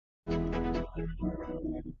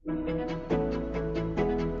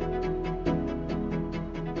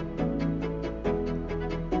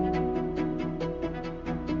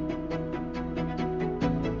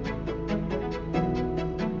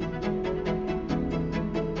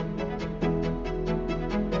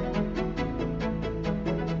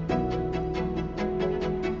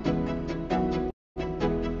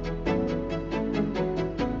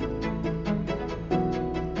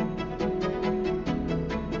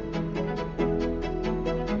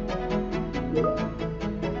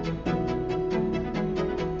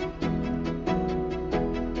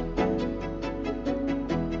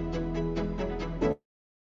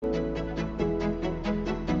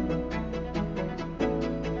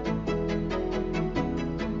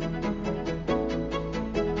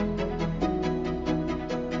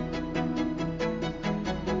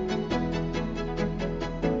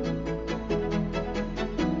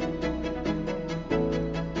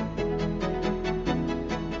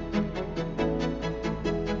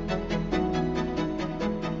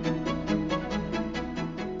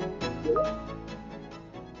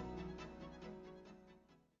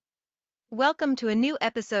Welcome to a new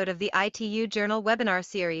episode of the ITU Journal webinar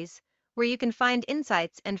series, where you can find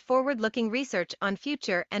insights and forward-looking research on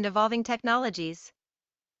future and evolving technologies.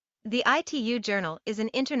 The ITU Journal is an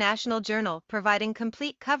international journal providing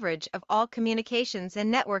complete coverage of all communications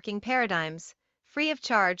and networking paradigms, free of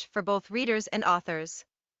charge for both readers and authors.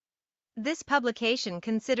 This publication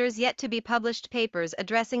considers yet to be published papers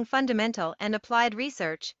addressing fundamental and applied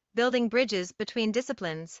research, building bridges between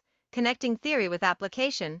disciplines, connecting theory with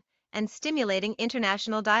application, and stimulating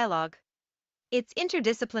international dialogue. Its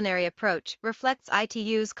interdisciplinary approach reflects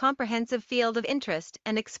ITU's comprehensive field of interest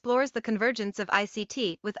and explores the convergence of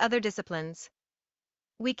ICT with other disciplines.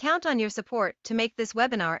 We count on your support to make this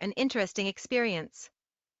webinar an interesting experience.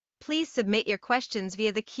 Please submit your questions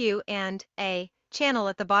via the Q&A channel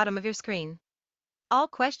at the bottom of your screen. All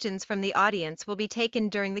questions from the audience will be taken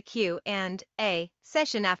during the Q&A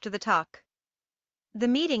session after the talk. The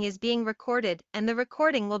meeting is being recorded and the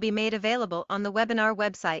recording will be made available on the webinar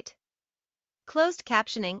website. Closed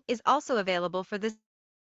captioning is also available for this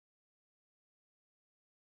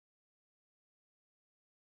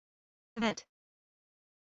event.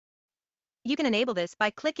 You can enable this by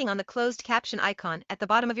clicking on the closed caption icon at the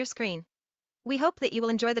bottom of your screen. We hope that you will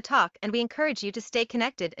enjoy the talk and we encourage you to stay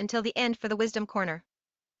connected until the end for the Wisdom Corner.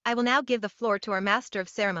 I will now give the floor to our Master of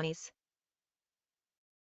Ceremonies.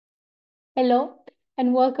 Hello,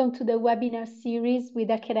 and welcome to the webinar series with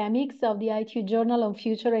academics of the ITU Journal on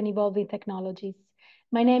Future and Evolving Technologies.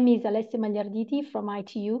 My name is Alessia Magliarditi from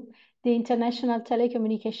ITU, the International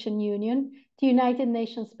Telecommunication Union, the United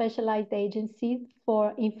Nations Specialized Agency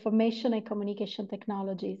for Information and Communication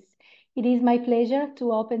Technologies. It is my pleasure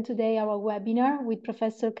to open today our webinar with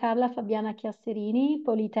Professor Carla Fabiana Chiasserini,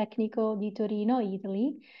 Politecnico di Torino,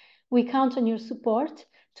 Italy. We count on your support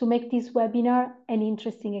to make this webinar an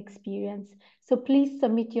interesting experience. So please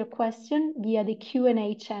submit your question via the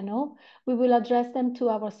Q&A channel. We will address them to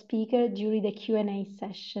our speaker during the Q&A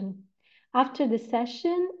session. After the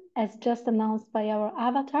session, as just announced by our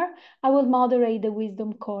avatar, I will moderate the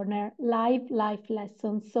Wisdom Corner live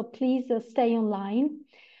lessons. So please stay online.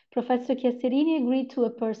 Professor Chiasserini agreed to a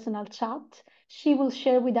personal chat. She will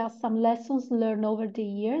share with us some lessons learned over the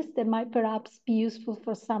years that might perhaps be useful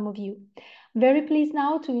for some of you. Very pleased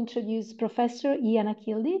now to introduce Professor Ian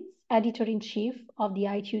Akilditz, Editor-in-Chief of the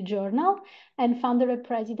ITU Journal and founder and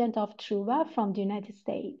president of Truva from the United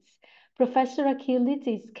States. Professor Akilditz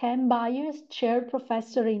is Ken Byers Chair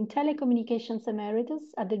Professor in Telecommunications Emeritus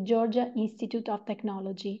at the Georgia Institute of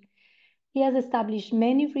Technology. He has established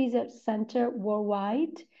many research centers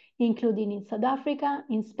worldwide, including in South Africa,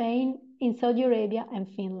 in Spain, in Saudi Arabia, and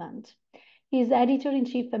Finland. He is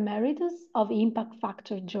Editor-in-Chief Emeritus of Impact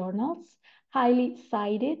Factor journals, highly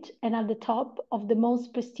cited and at the top of the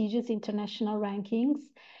most prestigious international rankings,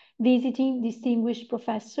 visiting distinguished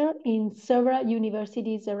professor in several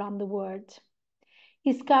universities around the world.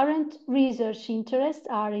 His current research interests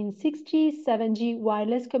are in 6G, 7G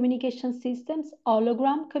wireless communication systems,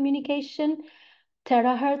 hologram communication,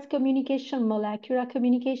 terahertz communication, molecular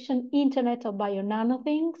communication, Internet of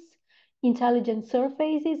Bio-Nanothings, intelligent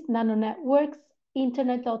surfaces, nanonetworks,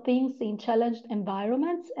 Internet of Things in challenged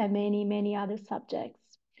environments, and many, many other subjects.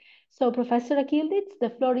 So Professor Akilditz, the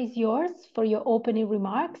floor is yours for your opening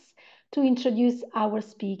remarks to introduce our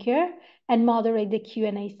speaker and moderate the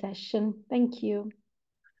Q&A session. Thank you.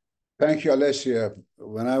 Thank you, Alessia.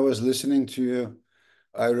 When I was listening to you,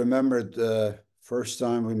 I remembered the first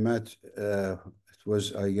time we met, it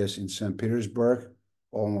was, I guess, in St. Petersburg,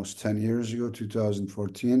 almost 10 years ago,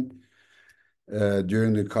 2014.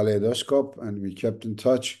 during the kaleidoscope, and we kept in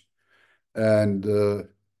touch. And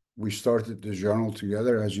we started the journal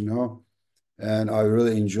together, as you know. And I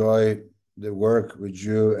really enjoy the work with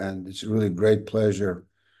you, and it's a really great pleasure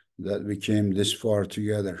that we came this far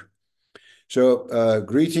together. So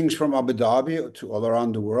greetings from Abu Dhabi to all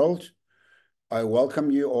around the world. I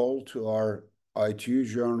welcome you all to our ITU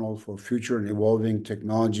Journal for Future and Evolving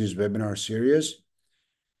Technologies webinar series.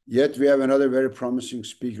 Yet we have another very promising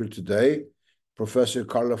speaker today, Professor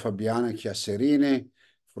Carla Fabiana Chiaserini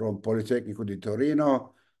from Politecnico di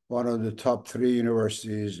Torino, one of the top 3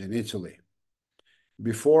 universities in Italy.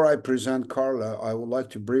 Before I present Carla, I would like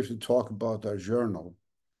to briefly talk about our journal.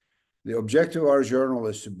 The objective of our journal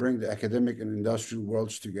is to bring the academic and industrial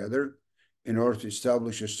worlds together in order to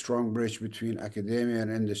establish a strong bridge between academia and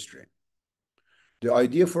industry. The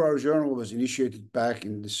idea for our journal was initiated back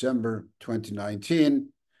in December 2019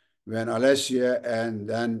 when Alessia and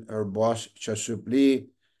then her boss, Chasup Lee,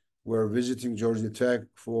 were visiting Georgia Tech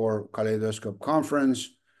for Kaleidoscope Conference.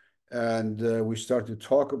 And we started to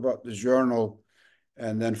talk about the journal.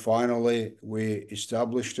 And then finally, we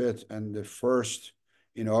established it. And the first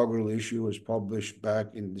inaugural issue was published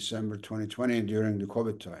back in December 2020 during the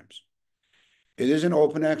COVID times. It is an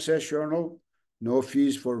open access journal, no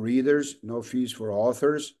fees for readers, no fees for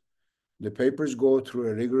authors. The papers go through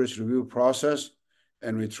a rigorous review process,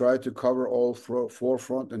 and we try to cover all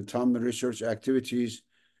forefront and timely research activities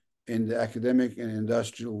in the academic and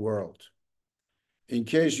industrial world. In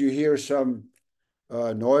case you hear some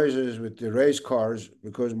noises with the race cars,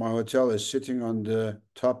 because my hotel is sitting on the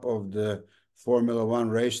top of the Formula One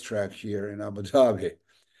racetrack here in Abu Dhabi.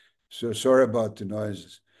 So sorry about the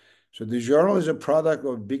noises. So the journal is a product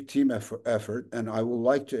of a big team effort, and I would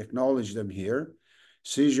like to acknowledge them here.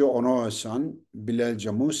 Sijo Onoa-san, Bilal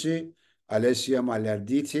Jamusi, Alessia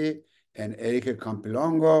Magliarditi, and Erika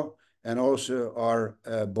Campilongo, and also our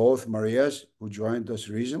both Marias, who joined us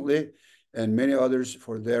recently, and many others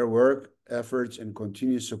for their work, efforts, and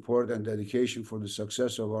continued support and dedication for the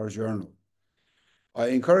success of our journal. I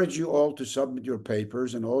encourage you all to submit your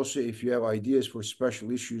papers, and also if you have ideas for special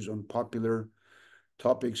issues on popular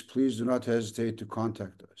topics, please do not hesitate to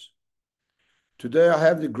contact us. Today, I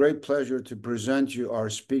have the great pleasure to present you our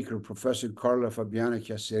speaker, Professor Carla Fabiana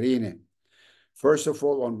Chiaserini. First of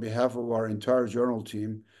all, on behalf of our entire journal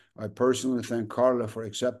team, I personally thank Carla for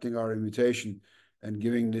accepting our invitation and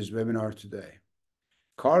giving this webinar today.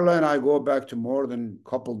 Carla and I go back to more than a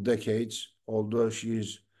couple decades, although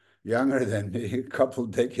she's younger than me, a couple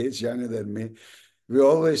decades younger than me. We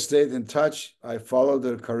always stayed in touch. I followed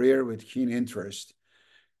her career with keen interest.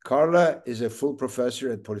 Carla is a full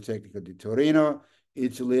professor at Politecnico di Torino,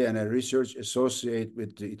 Italy, and a research associate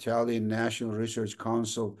with the Italian National Research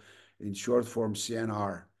Council, in short form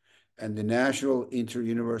CNR, and the National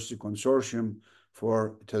Inter-University Consortium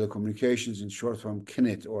for Telecommunications, in short form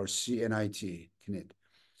CNIT, or CNIT, CNIT.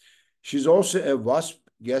 She's also a WASP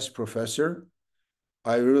guest professor.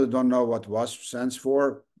 I really don't know what WASP stands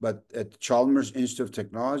for, but at Chalmers Institute of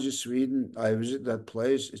Technology, Sweden, I visit that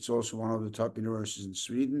place. It's also one of the top universities in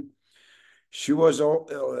Sweden. She was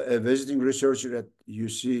a visiting researcher at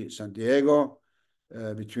UC San Diego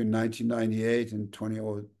between 1998 and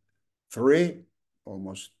 2003,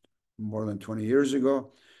 almost more than 20 years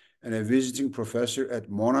ago, and a visiting professor at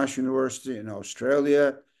Monash University in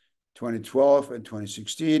Australia, 2012 and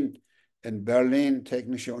 2016, and Berlin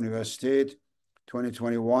Technische Universität,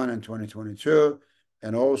 2021 and 2022,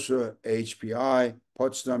 and also HPI,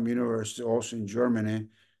 Potsdam University, also in Germany,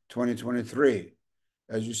 2023.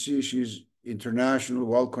 As you see, she's international,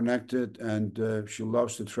 well-connected, and she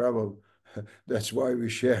loves to travel. That's why we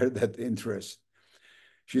share that interest.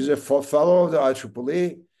 She's a fellow of the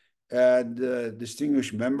IEEE and a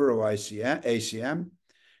distinguished member of ACM.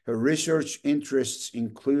 Her research interests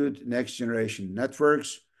include next-generation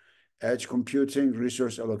networks, edge computing,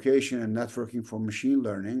 resource allocation, and networking for machine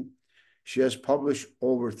learning. She has published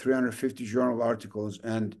over 350 journal articles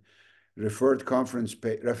and refereed conference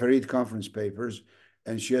papers,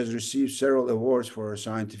 and she has received several awards for her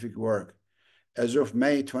scientific work. As of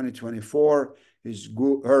May 2024,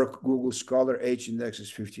 her Google Scholar H index is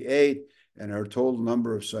 58, and her total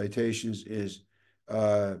number of citations is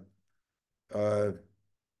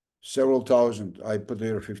several thousand. I put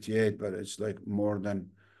here 58, but it's like more than,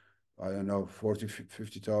 I don't know, 40,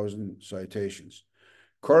 50,000 citations.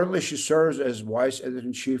 Currently, she serves as Vice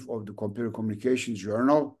Editor-in-Chief of the Computer Communications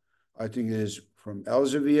Journal. I think it is from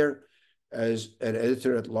Elsevier, as an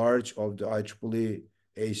editor-at-large of the IEEE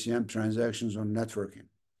ACM Transactions on Networking.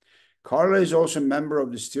 Carla is also a member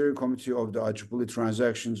of the steering committee of the IEEE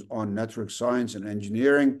Transactions on Network Science and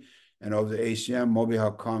Engineering and of the ACM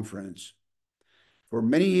MobiHub Conference. For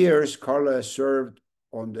many years, Carla has served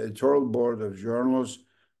on the editorial board of journals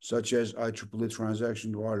such as IEEE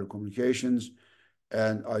Transactions Wireless Communications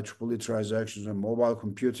and IEEE Transactions on Mobile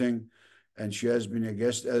Computing, and she has been a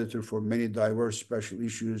guest editor for many diverse special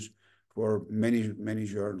issues for many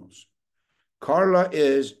journals. Carla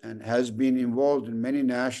is and has been involved in many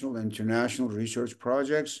national and international research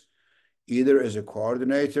projects, either as a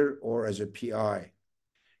coordinator or as a PI.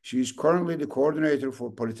 She is currently the coordinator for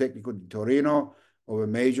Politecnico di Torino of a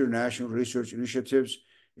major national research initiatives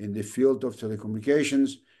in the field of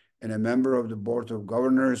telecommunications and a member of the board of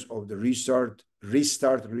governors of the Restart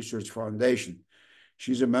Research Foundation.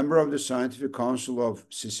 She's a member of the Scientific Council of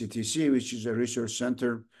CCTC, which is a research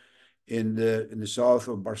center in the south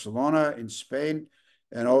of Barcelona in Spain,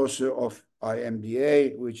 and also of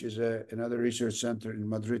IMDA, which is another research center in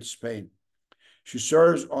Madrid, Spain. She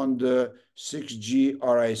serves on the 6G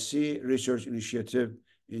RIC research initiative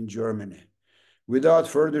in Germany. Without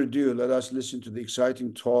further ado, let us listen to the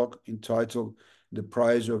exciting talk entitled The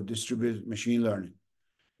Prize of Distributed Machine Learning.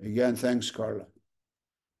 Again, thanks, Carla.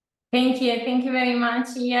 Thank you. Thank you very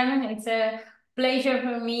much, Ian. It's a pleasure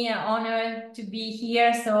for me, an honor to be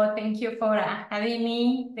here. So thank you for having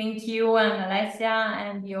me. Thank you, and Alessia,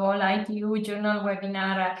 and the whole ITU Journal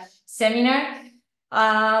Webinar Seminar.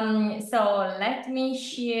 So let me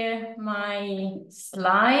share my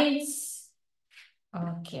slides.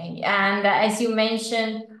 Okay, and as you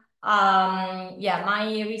mentioned, yeah, my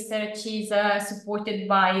research is supported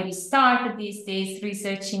by Restart, this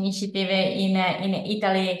research initiative in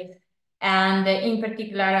Italy. And in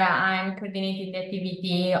particular, I'm coordinating the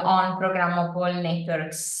activity on programmable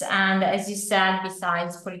networks. And as you said,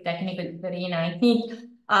 besides Politecnico di Torino, I think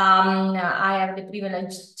I have the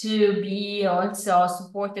privilege to be also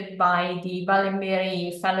supported by the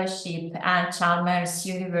Wallenberry Fellowship at Chalmers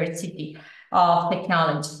University of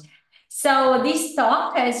Technology. So this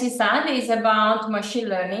talk, as you said, is about machine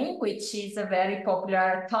learning, which is a very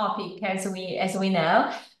popular topic, as we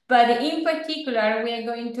know. But in particular, we are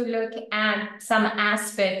going to look at some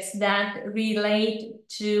aspects that relate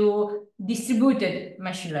to distributed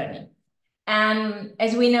machine learning. And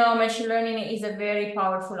as we know, machine learning is a very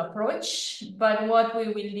powerful approach, but what we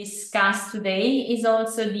will discuss today is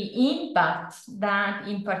also the impact that,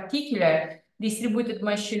 in particular, distributed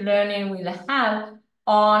machine learning will have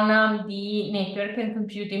on the network and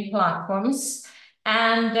computing platforms,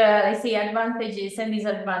 and let's say advantages and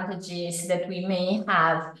disadvantages that we may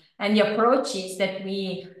have, and the approaches that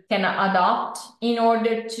we can adopt in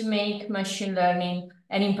order to make machine learning,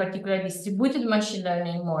 and in particular distributed machine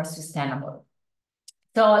learning, more sustainable.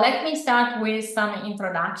 So let me start with some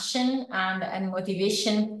introduction and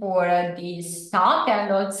motivation for this talk,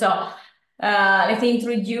 and also let's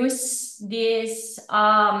introduce this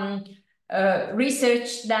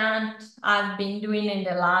research that I've been doing in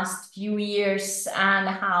the last few years and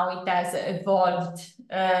how it has evolved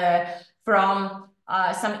from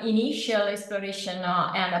some initial exploration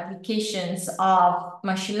and applications of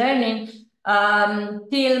machine learning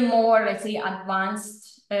till more, let's say,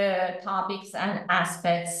 advanced topics and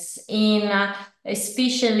aspects in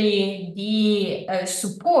especially the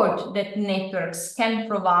support that networks can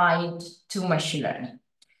provide to machine learning.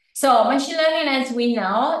 So machine learning, as we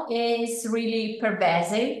know, is really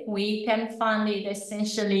pervasive. We can find it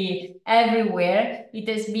essentially everywhere. It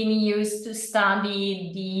has been used to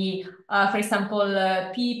study the, for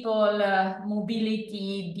example, people,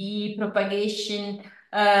 mobility, the propagation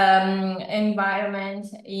environment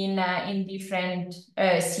in different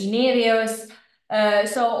scenarios.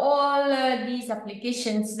 So all these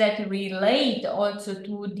applications that relate also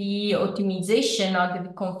to the optimization or the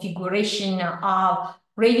configuration of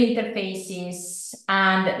radio interfaces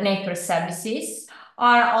and network services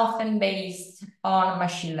are often based on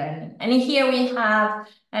machine learning. And here we have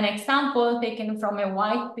an example taken from a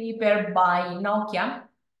white paper by Nokia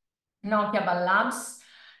Bell Labs,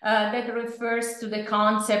 that refers to the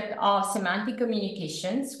concept of semantic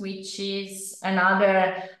communications, which is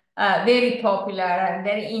another very popular and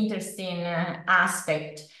very interesting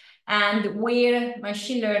aspect, and where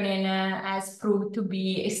machine learning has proved to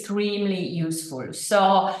be extremely useful.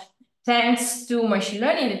 So thanks to machine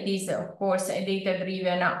learning, that is, of course, a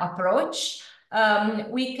data-driven approach,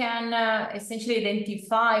 we can essentially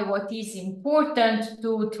identify what is important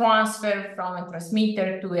to transfer from a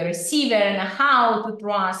transmitter to a receiver and how to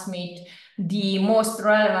transmit the most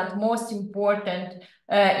relevant, most important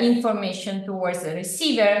information towards the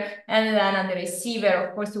receiver. And then at the receiver,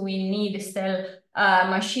 of course, we need still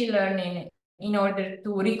machine learning in order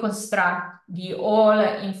to reconstruct the all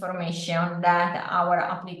information that our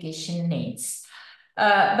application needs.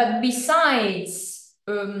 But besides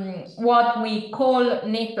what we call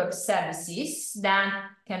network services that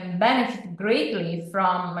can benefit greatly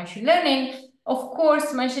from machine learning. Of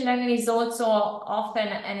course, machine learning is also often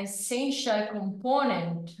an essential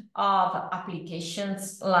component of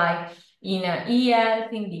applications like in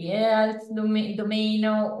e-health, in the health domain,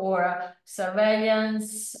 or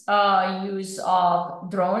surveillance, use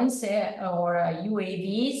of drones or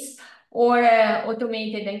UAVs, or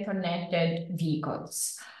automated and connected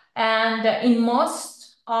vehicles. And in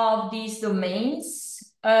most of these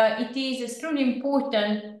domains, it is extremely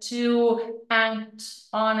important to act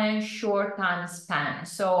on a short time span.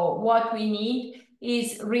 So what we need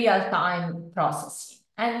is real-time processing.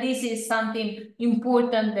 And this is something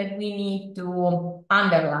important that we need to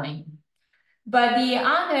underline. But the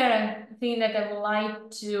other thing that I would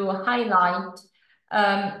like to highlight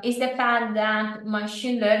is the fact that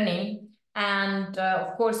machine learning and,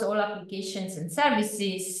 of course, all applications and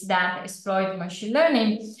services that exploit machine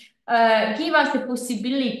learning give us the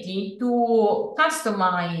possibility to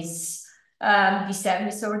customize the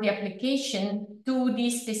service or the application to the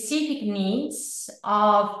specific needs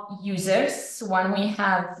of users when we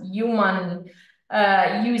have human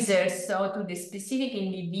users, so to the specific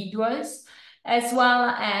individuals, as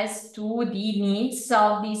well as to the needs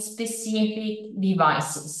of the specific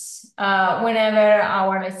devices. Whenever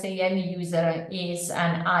our, let's say, end user is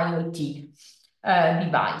an IoT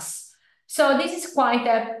device. So this is quite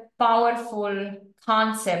a powerful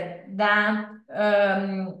concept that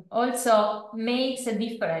also makes a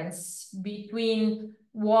difference between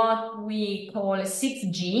what we call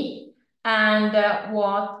 6G and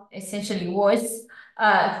what essentially was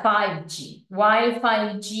 5G. While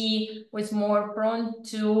 5G was more prone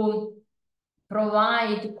to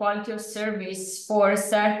provide quality of service for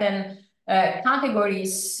certain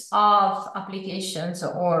categories of applications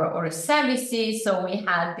or services. So we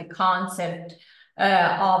had the concept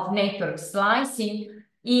of network slicing.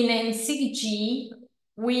 In 6G,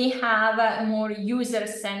 we have a more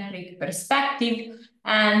user-centric perspective,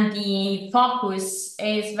 and the focus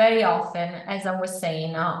is very often, as I was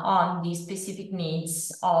saying, on the specific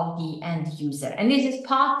needs of the end user. And this is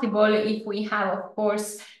possible if we have, of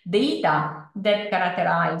course, data that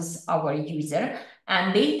characterize our user,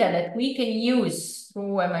 and data that we can use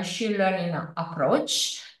through a machine learning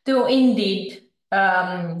approach to indeed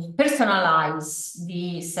personalize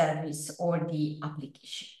the service or the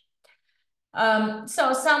application.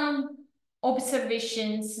 So some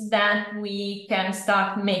observations that we can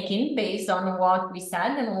start making based on what we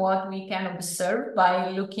said and what we can observe by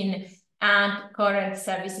looking at current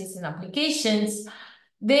services and applications.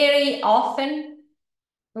 Very often,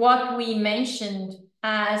 what we mentioned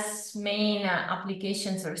as main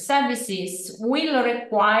applications or services will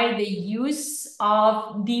require the use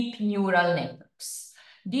of deep neural networks.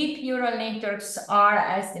 Deep neural networks are,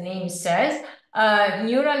 as the name says,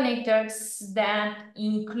 neural networks that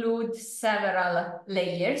include several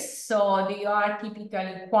layers. So they are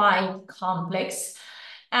typically quite complex.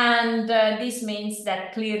 And this means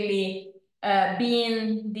that clearly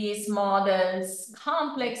being these models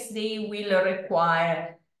complex, they will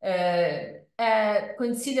require a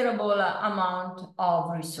considerable amount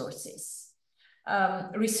of resources.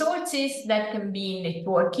 Resources that can be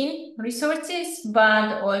networking resources,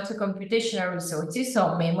 but also computational resources,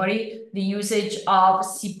 so memory, the usage of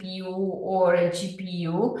CPU or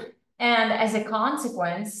GPU, and as a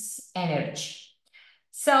consequence, energy.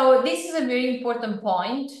 So this is a very important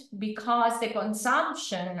point because the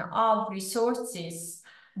consumption of resources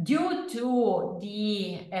due to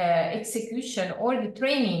the execution or the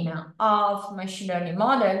training of machine learning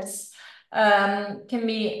models can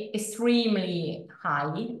be extremely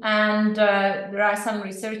high. And there are some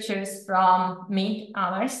researchers from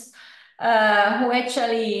Amherst who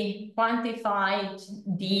actually quantified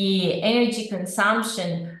the energy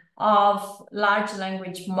consumption of large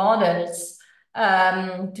language models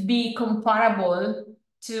to be comparable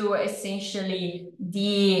to essentially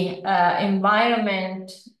the environment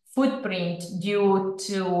footprint due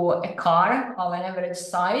to a car of an average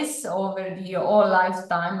size over the whole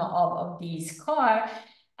lifetime of this car.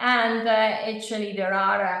 And actually there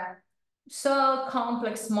are so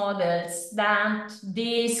complex models that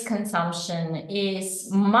this consumption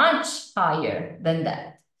is much higher than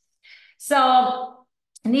that. So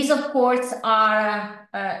these, of course, are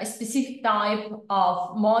a specific type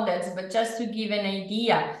of models, but just to give an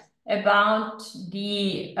idea about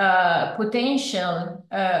the potential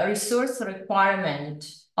resource requirement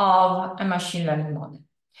of a machine learning model.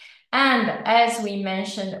 And as we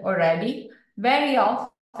mentioned already, very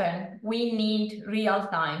often we need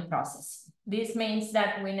real-time processing. This means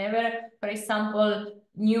that whenever, for example,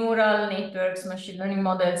 neural networks, machine learning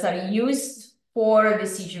models are used for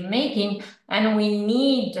decision making, and we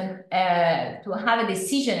need to have a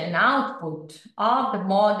decision and output of the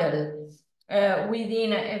model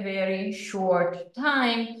within a very short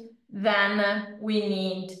time, then we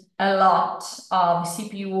need a lot of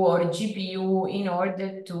CPU or GPU in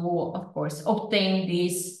order to, of course, obtain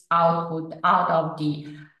this output out of the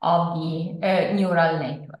neural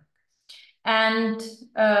network. And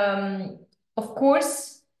of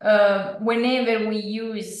course, whenever we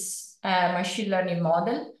use a machine learning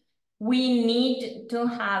model, we need to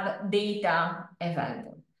have data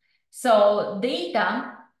available. So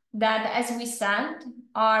data that, as we said,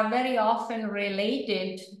 are very often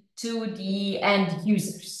related to the end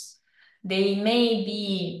users. They may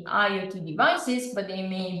be IoT devices, but they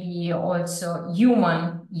may be also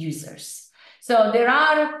human users. So there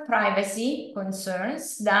are privacy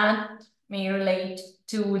concerns that may relate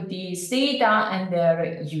to this data and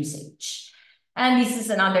their usage. And this is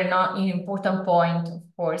another important point, of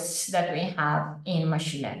course, that we have in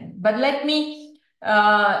machine learning. But let me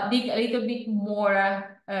dig a little bit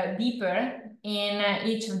more deeper in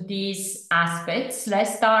each of these aspects.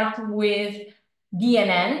 Let's start with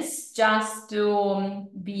DNNs, just to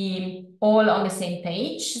be all on the same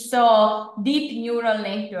page. So deep neural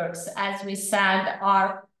networks, as we said,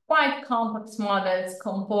 are quite complex models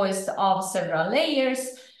composed of several layers.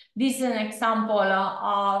 This is an example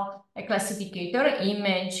of a classificator,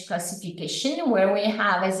 image classification, where we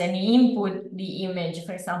have as an input the image,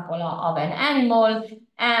 for example, of an animal,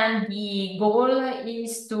 and the goal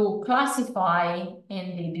is to classify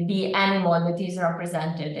the animal that is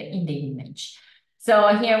represented in the image. So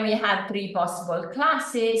here we have three possible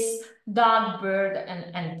classes: dog, bird,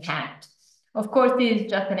 and cat. Of course, this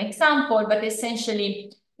is just an example, but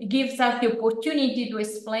essentially it gives us the opportunity to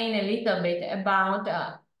explain a little bit about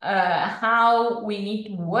how we need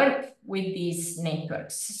to work with these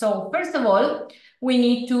networks. So first of all, we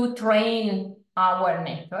need to train our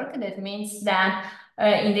network. That means that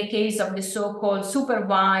in the case of the so-called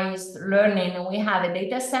supervised learning, we have a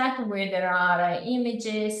data set where there are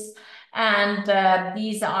images, and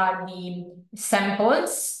these are the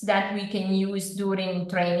samples that we can use during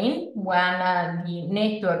training when the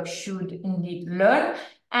network should indeed learn.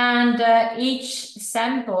 And each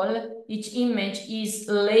sample, each image is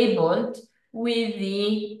labeled with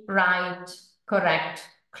the right, correct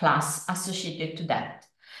class associated to that.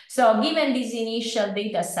 So given this initial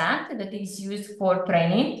data set that is used for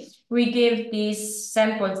training, we give these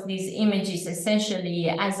samples, these images, essentially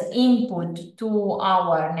as input to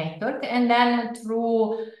our network. And then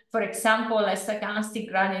through, for example, a stochastic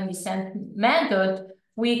gradient descent method,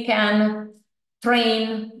 we can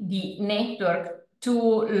train the network to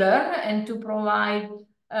learn and to provide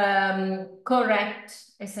correct,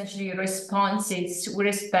 essentially, responses with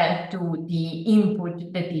respect to the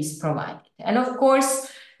input that is provided. And of course,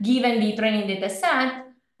 given the training data set,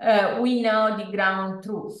 we know the ground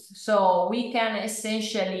truth. So we can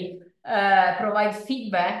essentially provide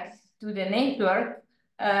feedback to the network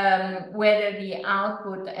whether the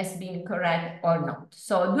output has been correct or not.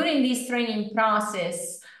 So during this training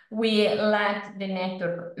process, we let the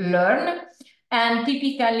network learn, and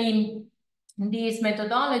typically this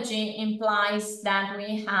methodology implies that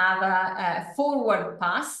we have a forward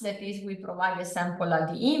pass, that is, we provide a sample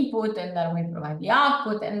at the input, and then we provide the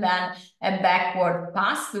output, and then a backward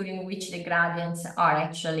pass during which the gradients are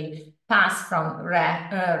actually passed from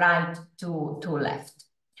right to left.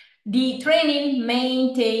 The training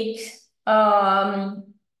may take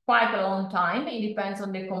quite a long time. It depends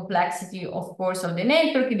on the complexity, of course, of the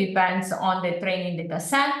network. It depends on the training data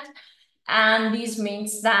set. And this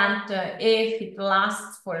means that if it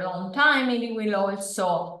lasts for a long time, it will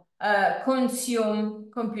also consume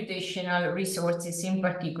computational resources, in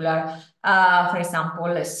particular, for example,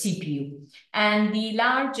 CPU. And the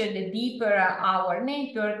larger, the deeper our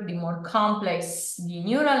network, the more complex the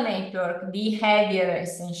neural network, the heavier,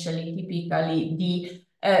 essentially, typically,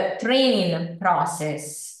 the training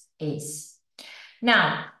process is.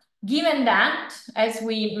 Now, given that, as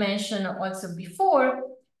we mentioned also before,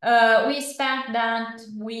 we expect that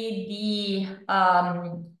with the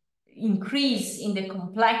increase in the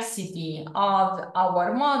complexity of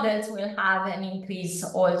our models, we'll have an increase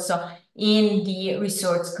also in the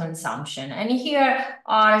resource consumption. And here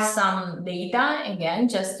are some data, again,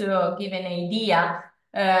 just to give an idea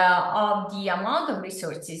of the amount of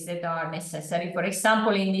resources that are necessary. For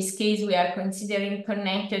example, in this case, we are considering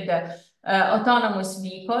connected autonomous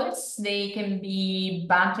vehicles. They can be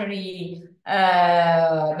battery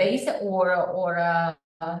based or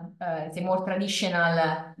the more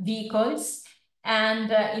traditional vehicles.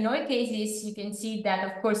 And in all cases, you can see that,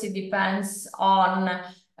 of course, it depends on,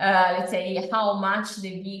 let's say, how much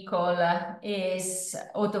the vehicle is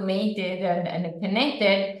automated and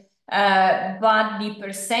connected. But the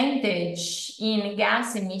percentage in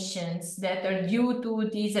gas emissions that are due to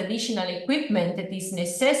this additional equipment that is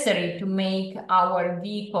necessary to make our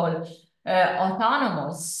vehicle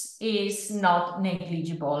autonomous is not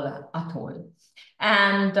negligible at all.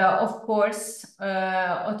 And of course,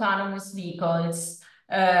 autonomous vehicles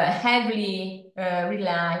heavily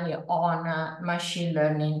rely on machine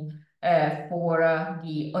learning for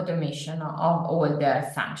the automation of all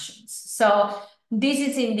their functions. So this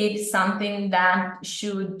is indeed something that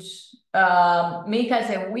should make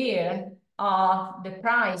us aware of the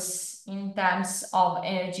price in terms of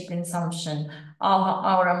energy consumption of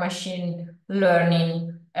our machine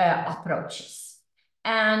learning approaches.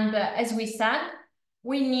 And as we said,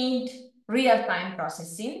 we need real-time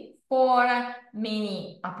processing for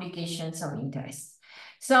many applications of interest.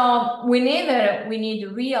 So whenever we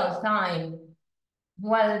need real-time,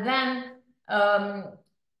 well, then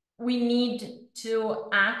we need to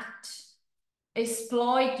act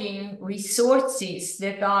exploiting resources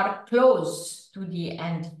that are close to the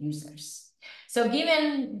end users. So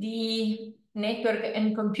given the network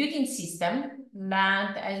and computing system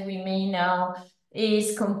that, as we may know,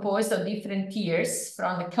 is composed of different tiers,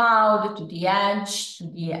 from the cloud to the edge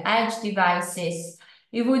devices,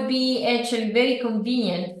 it would be actually very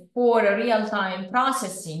convenient for real-time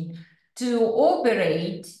processing to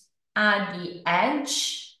operate at the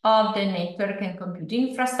edge of the network and computing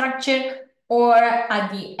infrastructure or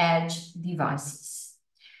at the edge devices.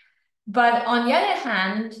 But on the other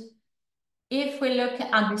hand, if we look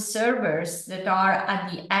at the servers that are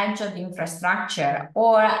at the edge of the infrastructure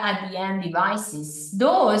or at the end devices,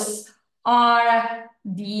 those are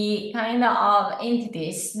the kind of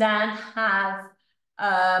entities that have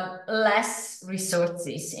less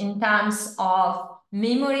resources in terms of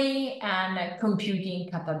memory and computing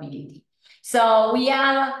capability. So we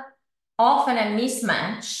have often a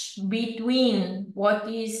mismatch between what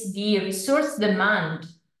is the resource demand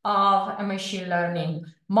of a machine learning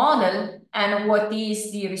model and what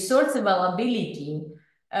is the resource availability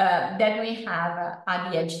that we have at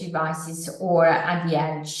the edge devices or at the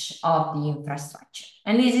edge of the infrastructure.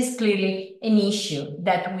 And this is clearly an issue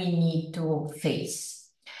that we need to face.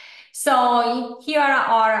 So here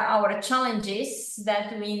are our challenges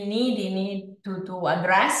that we need to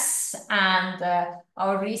address, and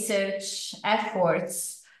our research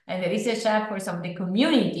efforts and the research efforts of the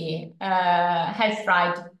community has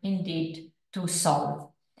tried indeed to solve.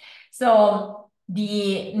 So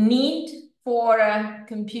the need for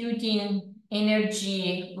computing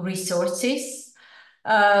energy resources,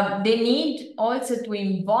 the need also to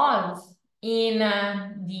involve in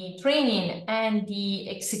the training and the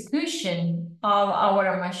execution of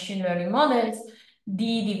our machine learning models,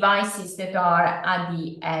 the devices that are at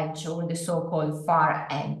the edge or the so-called far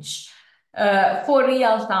edge for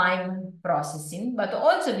real-time processing, but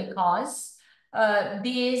also because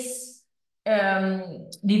these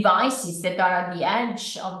devices that are at the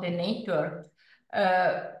edge of the network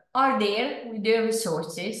are there with their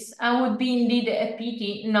resources and would be indeed a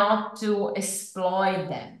pity not to exploit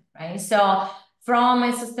them, right? So from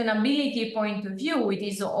a sustainability point of view, it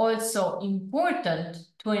is also important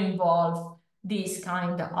to involve these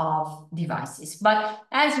kind of devices. But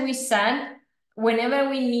as we said, whenever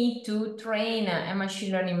we need to train a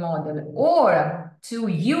machine learning model or to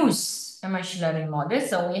use a machine learning model,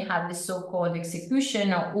 so we have the so-called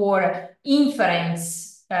execution or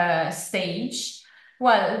inference stage,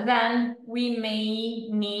 well, then we may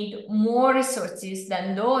need more resources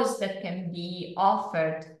than those that can be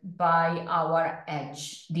offered by our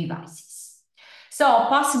edge devices. So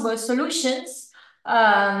possible solutions,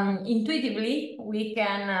 intuitively, we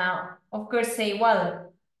can, of course, say,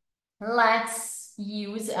 well, let's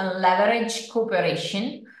use and leverage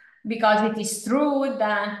cooperation, because it is true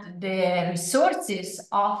that the resources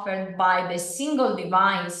offered by the single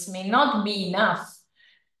device may not be enough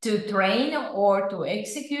to train or to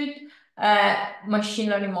execute a machine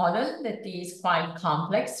learning model that is quite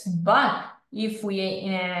complex. But if we,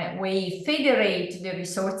 in a way, federate the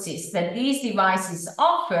resources that these devices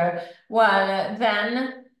offer, well,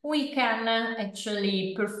 then we can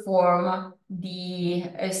actually perform the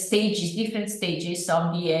different stages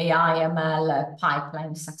of the AI/ML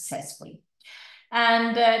pipeline successfully.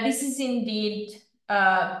 And this is indeed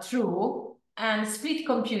true. And split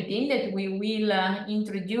computing, that we will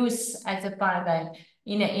introduce as a paradigm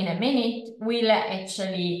in a minute, will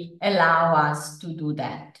actually allow us to do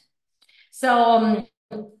that. So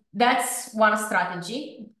That's one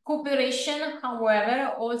strategy. Cooperation,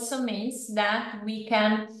 however, also means that we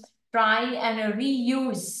can try and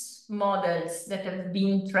reuse models that have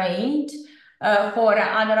been trained for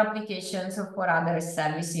other applications or for other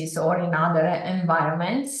services or in other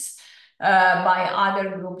environments by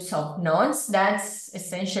other groups of nodes. That's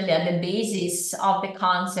essentially at the basis of the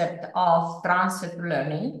concept of transfer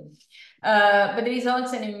learning. But there is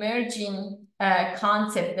also an emerging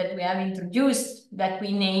concept that we have introduced that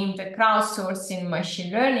we named crowdsourcing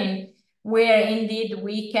machine learning, where indeed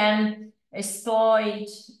we can exploit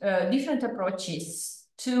different approaches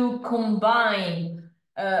to combine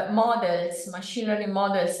models, machine learning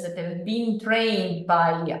models that have been trained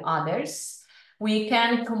by others. We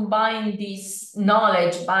can combine this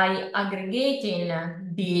knowledge by aggregating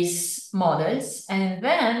these models, and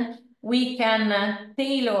then we can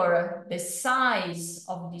tailor the size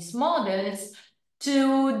of these models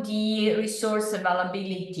to the resource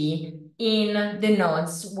availability in the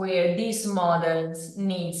nodes where these models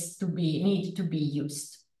need to be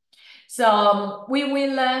used. So we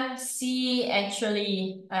will see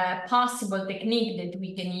actually a possible technique that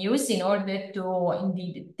we can use in order to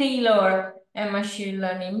indeed tailor a machine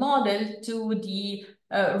learning model to the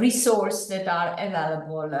resource that are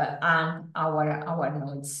available on our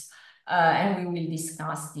nodes. And we will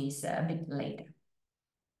discuss this a bit later.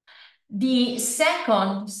 The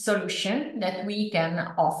second solution that we can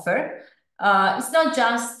offer is not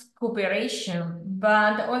just cooperation,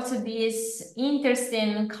 but also this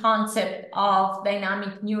interesting concept of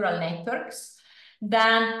dynamic neural networks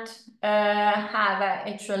that have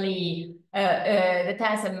actually that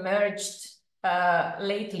has emerged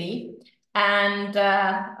lately. And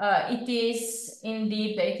it is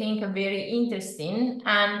indeed, I think, very interesting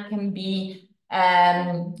and can be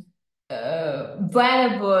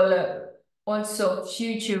valuable also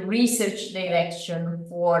future research direction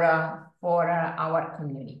for our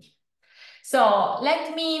community. So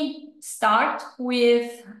let me start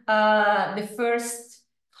with the first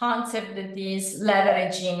concept, that is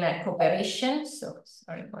leveraging cooperation. So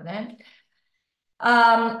sorry for that.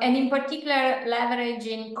 And in particular,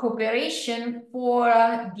 leveraging cooperation for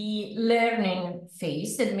the learning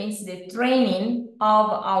phase. That means the training of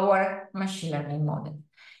our machine learning model.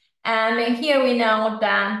 And here we know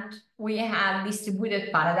that we have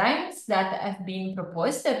distributed paradigms that have been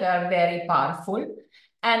proposed that are very powerful.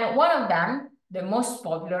 And one of them, the most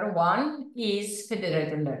popular one, is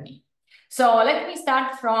federated learning. So let me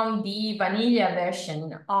start from the vanilla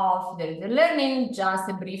version of federated learning, just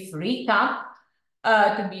a brief recap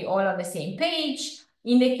to be all on the same page.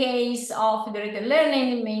 In the case of federated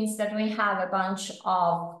learning, it means that we have a bunch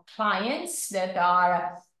of clients that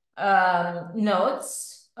are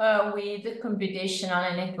nodes with computational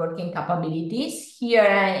and networking capabilities. Here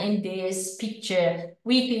in this picture,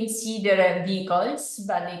 we consider vehicles,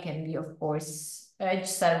 but they can be, of course, edge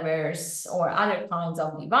servers or other kinds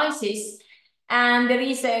of devices. And there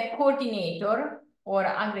is a coordinator or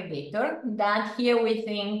aggregator that here we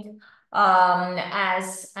think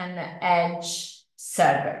as an edge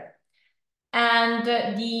server.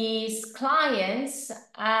 And these clients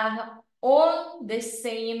have all the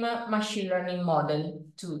same machine learning model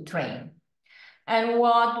to train. And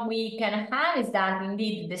what we can have is that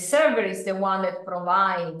indeed the server is the one that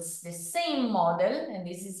provides the same model, and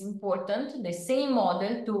this is important, the same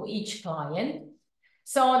model to each client,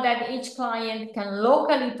 so that each client can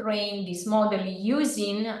locally train this model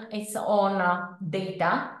using its own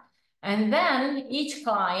data. And then each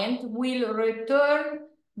client will return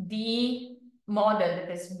the model that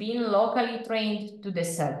has been locally trained to the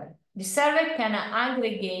server. The server can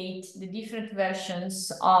aggregate the different versions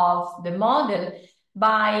of the model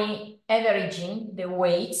by averaging the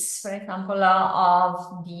weights, for example,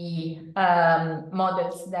 of the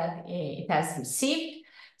models that it has received,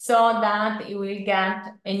 so that it will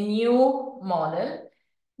get a new model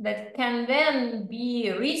that can then be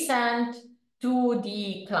resent to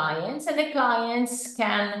the clients, and the clients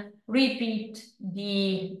can repeat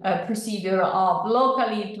the procedure of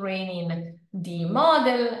locally training the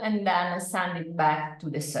model and then send it back to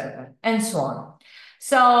the server, and so on.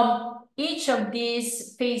 So each of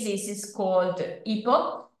these phases is called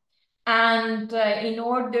epoch. And in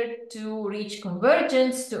order to reach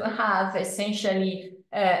convergence, to have essentially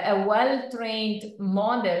a well-trained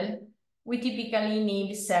model, we typically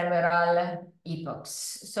need several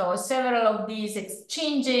epochs. So several of these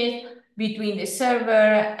exchanges between the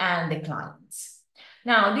server and the clients.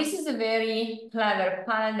 Now, this is a very clever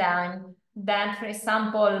paradigm that, for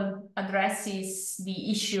example, addresses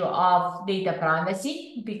the issue of data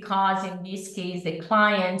privacy, because in this case, the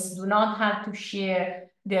clients do not have to share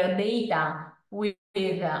their data with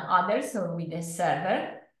others or with the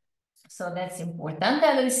server. So that's important. And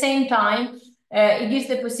at the same time, it gives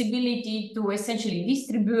the possibility to essentially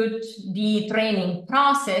distribute the training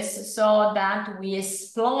process so that we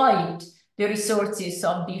exploit the resources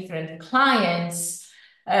of different clients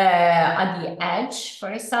at the edge,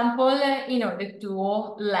 for example, in order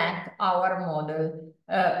to let our model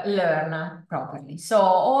learn properly. So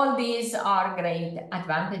all these are great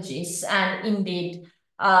advantages, and indeed,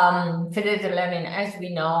 federated learning, as we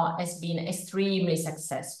know, has been extremely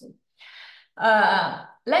successful.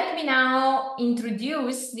 Let me now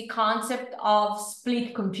introduce the concept of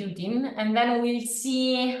split computing, and then we'll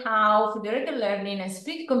see how federated learning and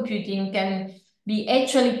split computing can be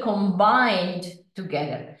actually combined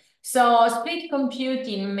together. So split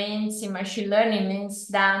computing means, in machine learning, means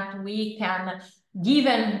that we can,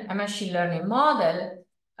 given a machine learning model,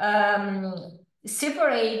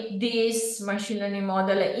 separate this machine learning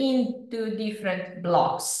model into different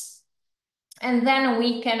blocks. And then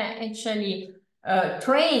we can actually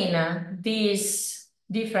train these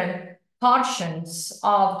different portions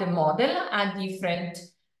of the model at different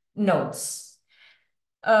nodes.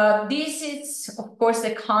 This is, of course,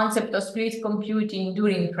 the concept of split computing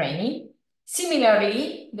during training.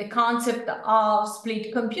 Similarly, the concept of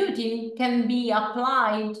split computing can be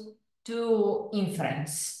applied to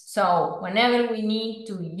inference. So whenever we need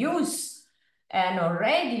to use an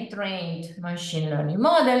already trained machine learning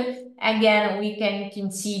model, again, we can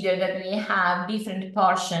consider that we have different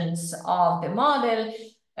portions of the model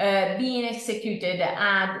being executed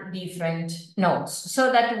at different nodes,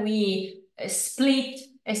 so that we split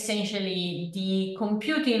essentially the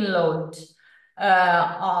computing load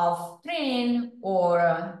of training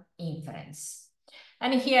or inference.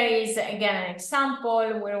 And here is again an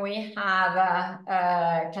example where we have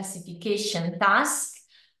a classification task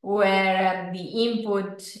where the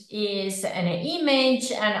input is an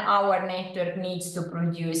image and our network needs to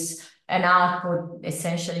produce an output,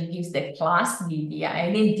 essentially gives the class, the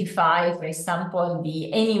identify, for example,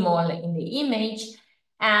 the animal in the image.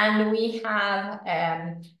 And we have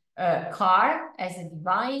a car as a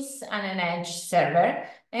device and an edge server.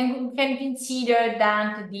 And we can consider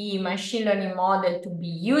that the machine learning model to be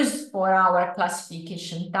used for our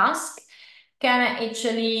classification task can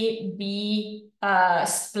actually be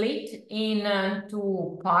split in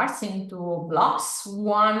two parts, into blocks.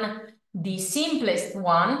 One, the simplest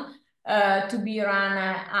one, to be run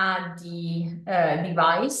at the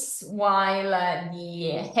device, while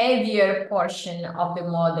the heavier portion of the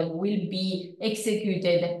model will be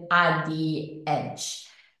executed at the edge.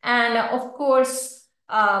 And of course,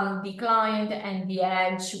 the client and the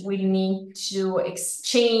edge will need to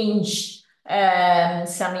exchange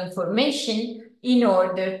some information in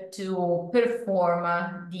order to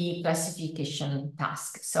perform the classification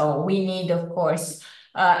task. So we need, of course,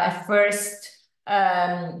 a first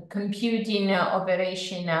computing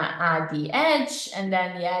operation at the edge, and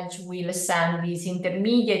then the edge will send this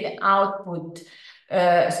intermediate output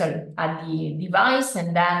at the device,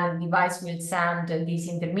 and then the device will send this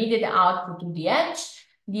intermediate output to the edge.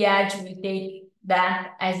 The edge will take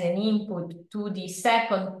that as an input to the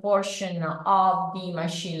second portion of the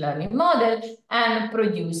machine learning model and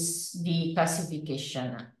produce the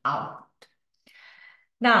classification output.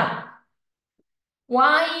 Now,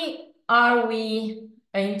 why are we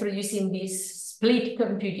introducing this split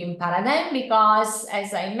computing paradigm? Because,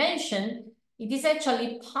 as I mentioned, it is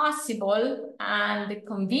actually possible and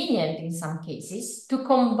convenient in some cases to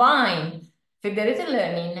combine federated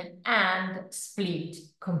learning and split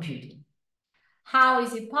computing. How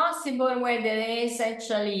is it possible? Well, there is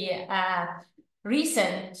actually a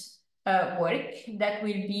recent work that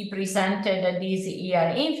will be presented this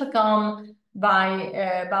year in InfoComm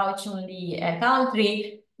by Bao-Chun Lee et al.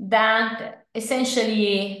 That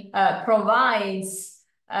essentially provides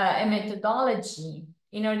a methodology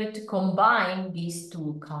in order to combine these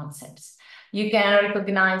two concepts. You can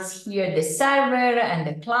recognize here the server and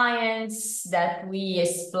the clients that we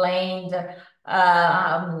explained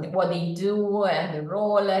what they do and the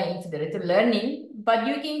role in federated learning. But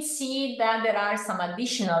you can see that there are some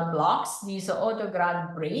additional blocks, these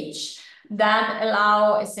autograph bridge, that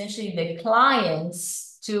allow essentially the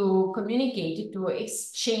clients to communicate, to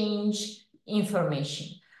exchange information.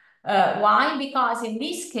 Why? Because in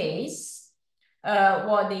this case,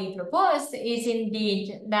 what they proposed is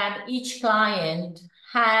indeed that each client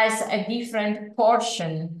has a different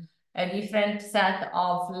portion, a different set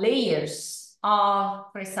of layers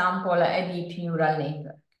of, for example, a deep neural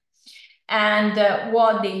network. And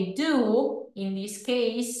what they do in this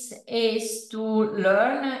case is to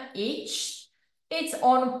learn each its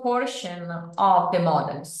own portion of the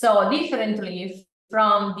model. So differently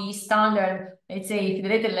from the standard, let's say,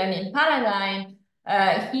 federated learning paradigm,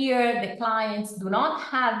 here the clients do not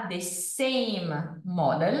have the same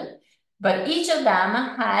model, but each of them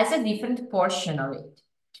has a different portion of it.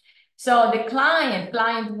 So the client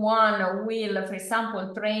one will, for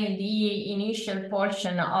example, train the initial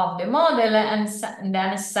portion of the model and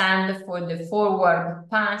then send for the forward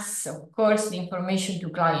pass, of course, the information to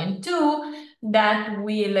client two that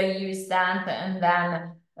will use that and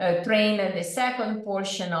then train the second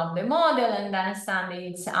portion of the model and then send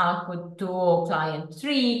its output to client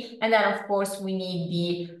three. And then, of course, we need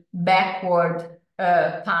the backward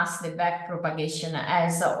pass, the back propagation,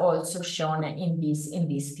 as also shown in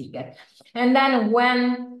this figure. And then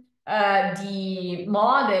when the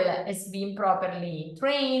model has been properly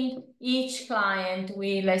trained, each client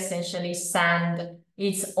will essentially send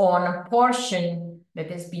its own portion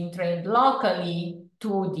that has been trained locally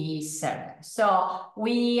to the server. So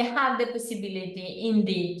we have the possibility,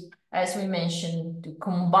 indeed, as we mentioned, to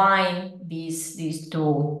combine these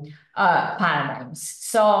two paradigms.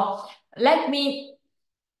 So let me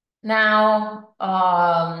now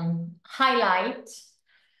highlight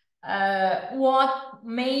what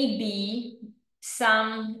may be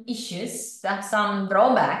some issues, some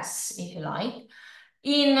drawbacks, if you like,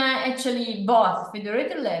 in actually both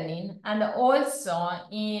federated learning and also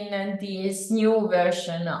in this new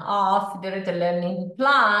version of federated learning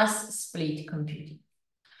plus split computing.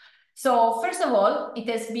 So first of all, it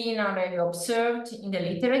has been already observed in the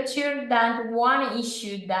literature that one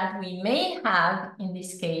issue that we may have in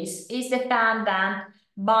this case is the fact that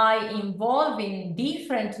by involving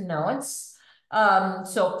different nodes,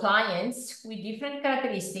 so clients with different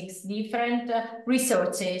characteristics, different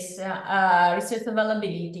resources, resource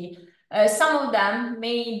availability, some of them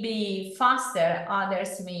may be faster,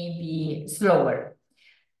 others may be slower.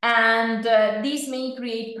 And this may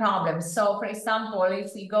create problems. So for example,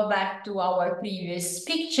 if we go back to our previous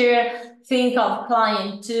picture, think of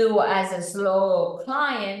client two as a slow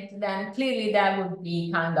client, then clearly that would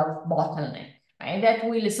be kind of bottleneck, right? That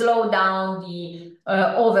will slow down the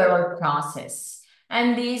overall process.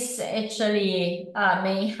 And this actually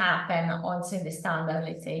may happen also in the standard,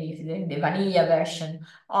 let's say, the vanilla version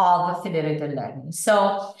of federated learning.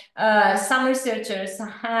 So some researchers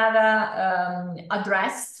have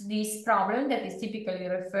addressed this problem that is typically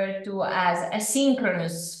referred to as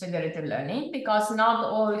asynchronous federated learning, because not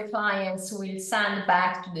all clients will send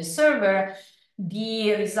back to the server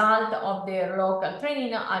the result of their local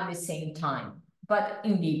training at the same time. But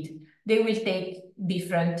indeed, they will take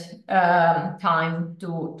different time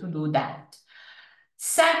to do that.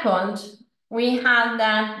 Second, we have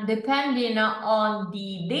that depending on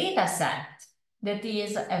the data set that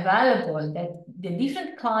is available, that the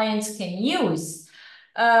different clients can use,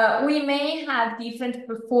 we may have different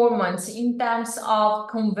performance in terms of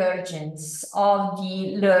convergence of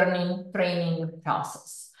the learning training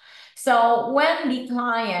process. So when the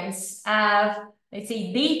clients have, let's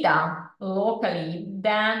say, data locally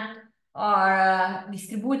that are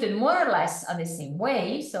distributed more or less the same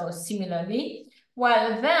way, so similarly,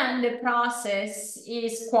 well, then the process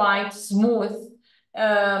is quite smooth.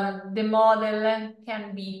 The model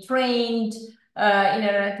can be trained in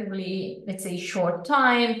a relatively, let's say, short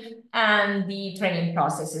time, and the training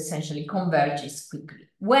process essentially converges quickly.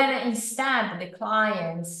 When instead the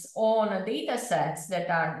clients own data sets that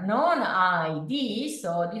are non-ID,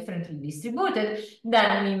 so differently distributed,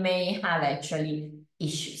 then we may have actually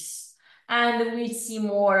issues. And we'll see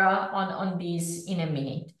more on this in a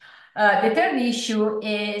minute. The third issue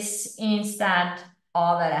is instead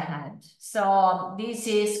overhead. So this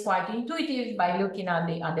is quite intuitive by looking at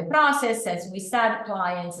the process. As we said,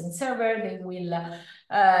 clients and server, they will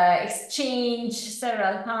exchange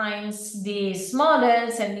several times these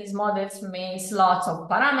models, and these models means lots of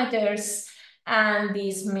parameters, and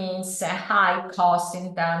this means a high cost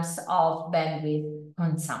in terms of bandwidth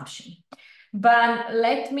consumption. But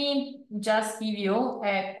let me just give you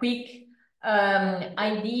a quick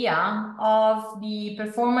idea of the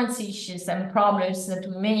performance issues and problems that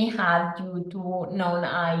we may have due to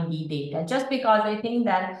non-ID data, just because I think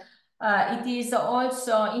that it is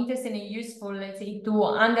also interesting and useful, let's say, to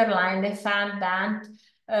underline the fact that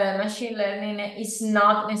machine learning is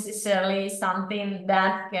not necessarily something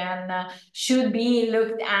that should be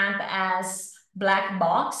looked at as black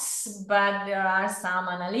box, but there are some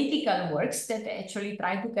analytical works that actually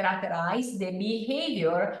try to characterize the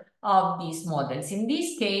behavior of these models. In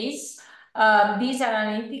this case, these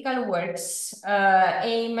analytical works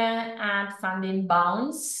aim at finding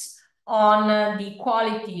bounds on the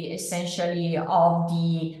quality, essentially, of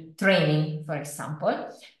the training for example,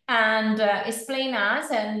 and explain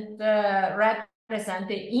us and represent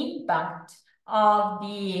the impact of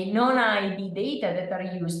the non-ID data that are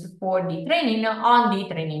used for the training on the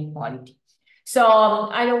training quality. So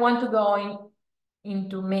I don't want to go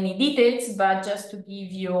into many details, but just to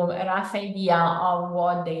give you a rough idea of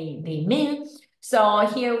what they mean. So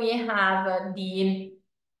here we have the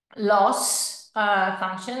loss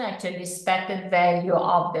function, actually expected value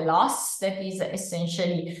of the loss. That is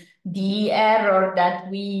essentially the error that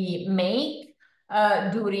we make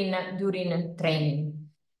during training.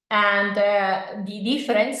 And the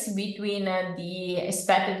difference between the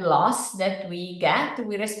expected loss that we get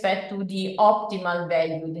with respect to the optimal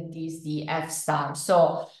value, that is the F star.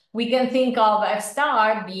 So we can think of F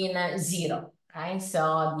star being 0, right?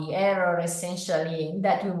 So the error essentially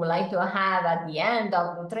that we would like to have at the end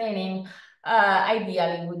of the training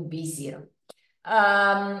ideally would be 0.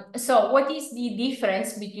 So what is the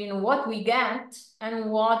difference between what we get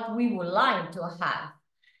and what we would like to have?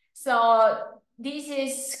 So this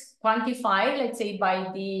is quantified, let's say, by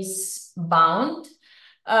this bound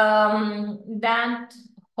that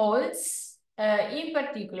holds in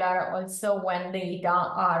particular also when data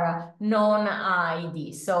are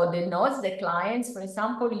non-ID. So the nodes, the clients, for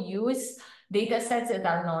example, use data sets that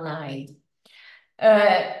are non-ID.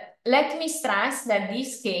 Let me stress that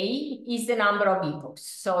this K is the number of epochs.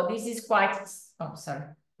 So this is quite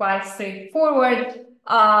straightforward.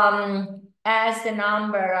 As the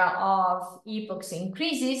number of epochs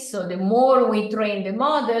increases, so the more we train the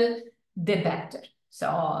model, the better.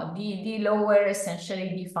 So the lower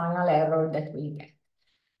essentially the final error that we get.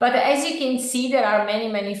 But as you can see, there are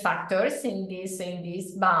many factors in this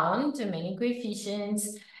bound, many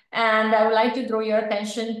coefficients. And I would like to draw your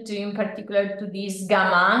attention to, in particular, to this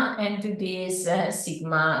gamma and to this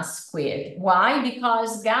sigma squared. Why?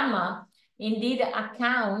 Because gamma indeed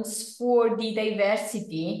accounts for the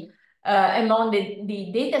diversity among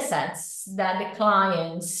the data sets that the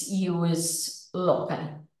clients use locally.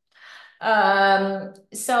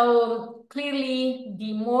 So clearly,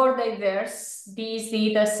 the more diverse these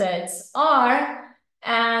data sets are,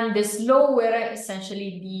 and the slower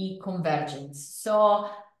essentially the convergence. So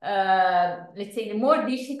let's say the more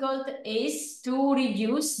difficult is to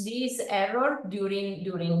reduce this error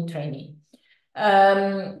during training.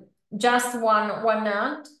 Just one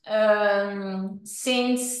note,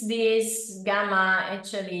 since this gamma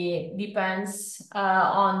actually depends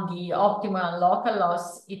on the optimal local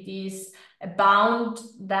loss, it is a bound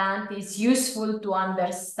that is useful to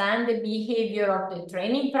understand the behavior of the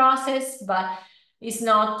training process, but it's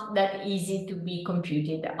not that easy to be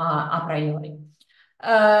computed a priori.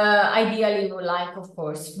 Ideally, we would like, of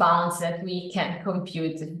course, bounds that we can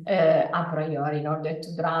compute a priori in order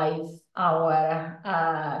to drive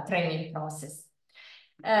our training process.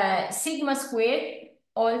 Sigma squared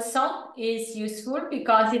also is useful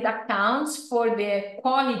because it accounts for the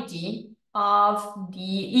quality of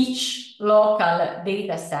each local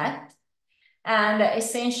data set. And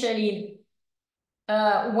essentially,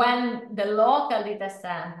 when the local data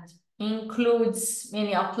set includes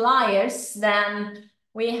many outliers, then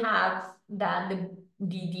we have that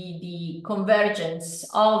the convergence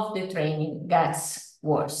of the training gets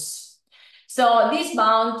worse. So this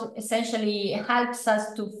bound essentially helps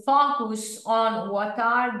us to focus on what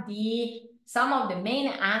are some of the main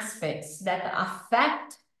aspects that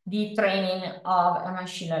affect the training of a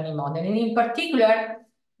machine learning model. And in particular,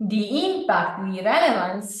 the impact, the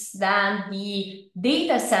relevance that the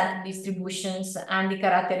data set distributions and the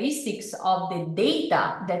characteristics of the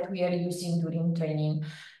data that we are using during training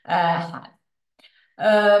have.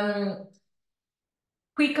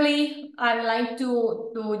 Quickly, I would like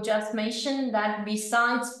to just mention that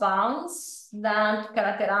besides bounds that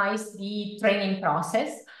characterize the training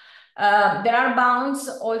process, there are bounds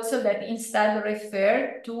also that instead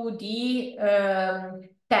refer to the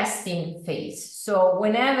testing phase. So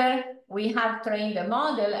whenever we have trained a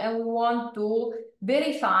model and we want to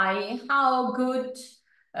verify how good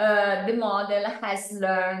the model has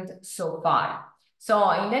learned so far.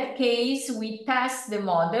 So in that case, we test the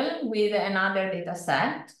model with another data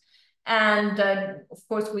set, and of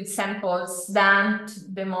course with samples that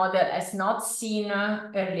the model has not seen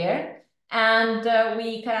earlier. And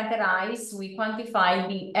we quantify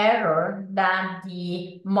the error that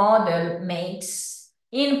the model makes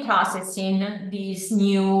in processing these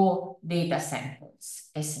new data samples,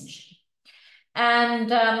 essentially.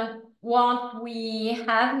 And what we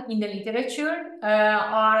have in the literature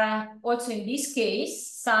are also in this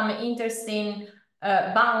case some interesting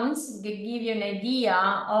bounds that give you an idea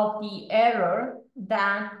of the error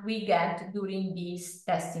that we get during this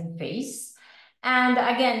testing phase. And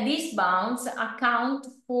again, these bounds account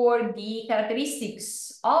for the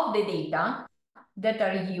characteristics of the data that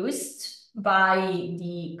are used by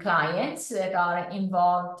the clients that are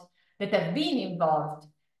involved, that have been involved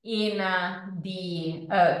in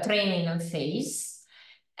the training phase.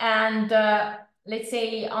 And let's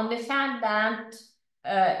say on the fact that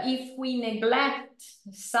if we neglect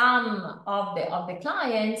some of the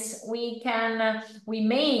clients, we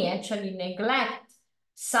may actually neglect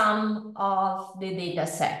some of the data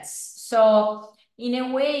sets. So in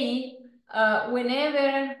a way,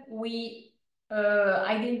 whenever we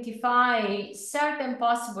identify certain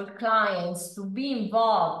possible clients to be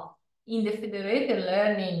involved in the federated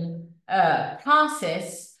learning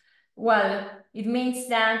process, well, it means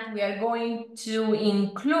that we are going to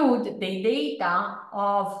include the data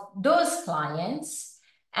of those clients,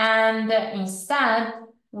 and instead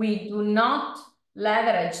we do not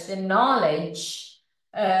leverage the knowledge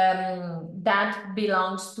that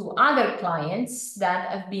belongs to other clients that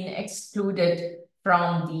have been excluded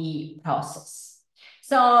from the process.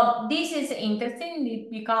 So this is interesting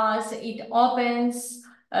because it opens,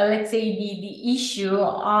 let's say, the issue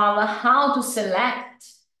of how to select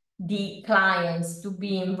the clients to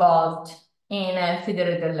be involved in a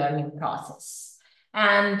federated learning process.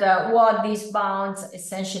 And what these bounds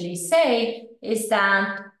essentially say is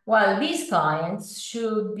that, well, these clients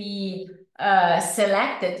should be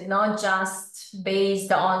selected not just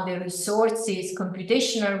based on the resources,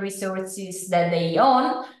 computational resources that they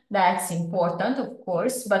own, that's important, of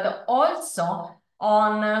course, but also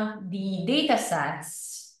on the data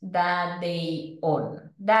sets that they own.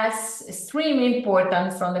 That's extremely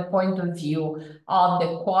important from the point of view of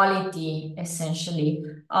the quality, essentially,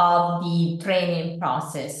 of the training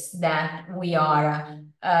process that we are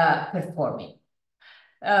performing.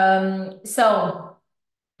 So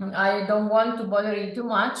I don't want to bother you too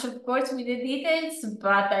much, of course, with the details,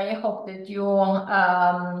 but I hope that you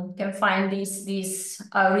can find these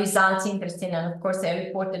results interesting. And of course, I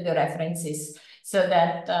reported the references so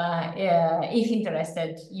that if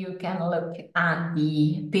interested, you can look at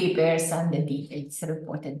the papers and the details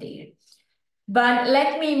reported there. But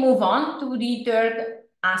let me move on to the third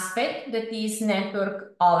aspect, that is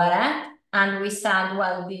network overhead. And we said,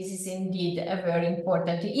 well, this is indeed a very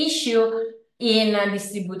important issue in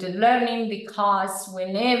distributed learning, because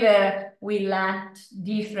whenever we let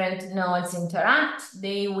different nodes interact,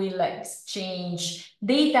 they will exchange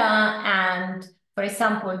data. And for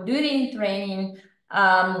example, during training,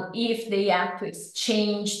 if they have to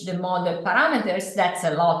exchange the model parameters, that's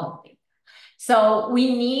a lot of data. So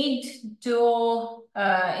we need to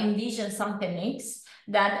envision some techniques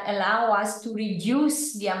that allow us to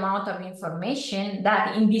reduce the amount of information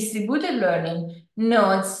that in distributed learning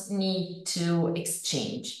nodes need to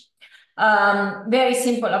exchange. Very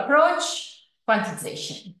simple approach,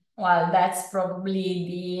 quantization. Well, that's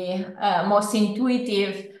probably the most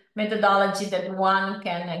intuitive methodology that one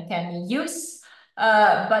can use,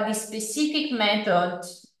 but the specific method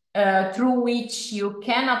through which you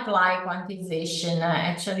can apply quantization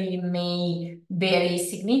actually may vary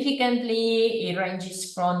significantly. It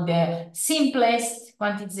ranges from the simplest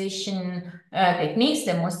quantization techniques,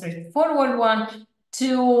 the most straightforward one,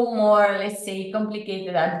 to more, let's say,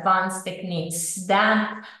 complicated advanced techniques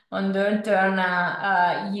that on their turn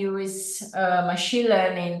use machine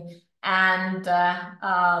learning, and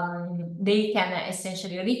they can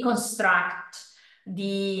essentially reconstruct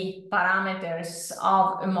the parameters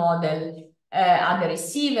of a model at the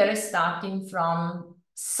receiver, starting from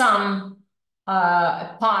some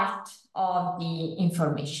part of the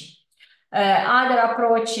information. Other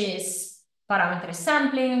approaches, parameter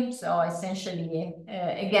sampling. So essentially,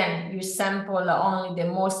 again, you sample only the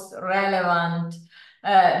most relevant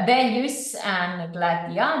values and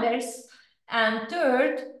neglect the others. And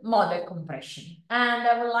third, model compression. And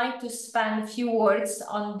I would like to spend a few words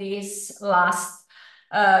on this last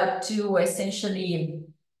to essentially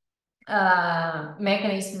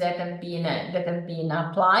mechanisms that have been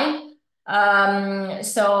applied.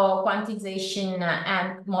 So quantization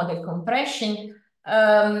and model compression.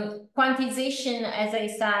 Quantization, as I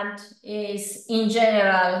said, is in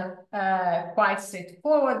general quite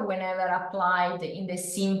straightforward whenever applied in the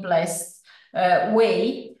simplest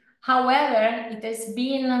way. However, it has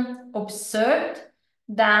been observed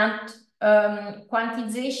that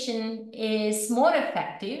quantization is more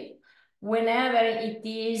effective whenever it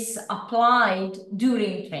is applied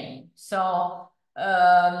during training. So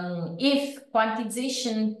if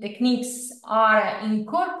quantization techniques are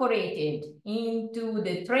incorporated into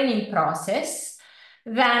the training process,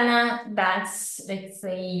 then that's, let's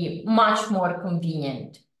say, much more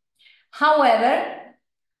convenient. However,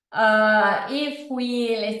 If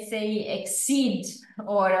we, let's say, exceed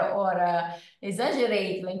or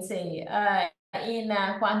exaggerate, let's say, in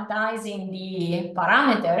quantizing the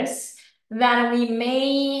parameters, then we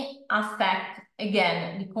may affect,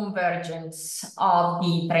 again, the convergence of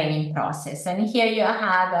the training process. And here you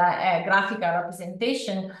have a graphical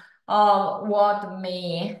representation of what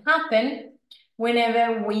may happen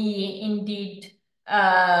whenever we indeed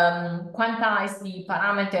quantize the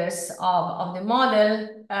parameters of the model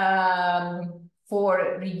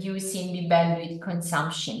for reducing the bandwidth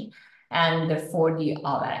consumption and for the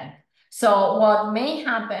overhead. So what may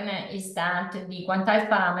happen is that the quantized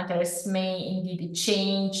parameters may indeed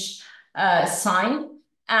change sign,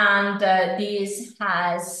 and this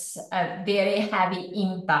has a very heavy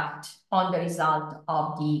impact on the result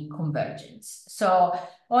of the convergence. So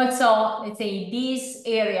also, let's say this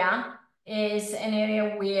area is an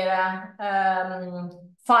area where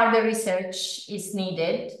further research is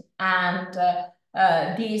needed, and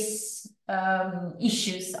these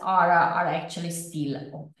issues are actually still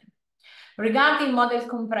open. Regarding model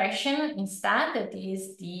compression, instead, that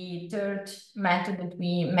is the third method that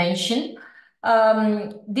we mentioned.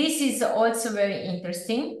 This is also very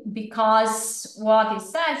interesting because what it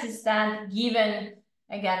says is that given,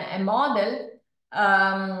 again, a model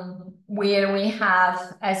where we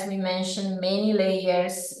have, as we mentioned, many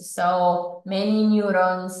layers, so many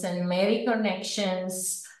neurons and many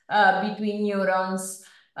connections between neurons,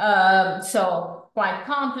 so quite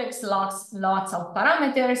complex, lots of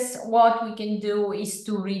parameters. What we can do is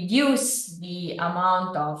to reduce the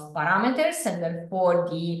amount of parameters and therefore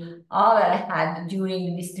the overhead during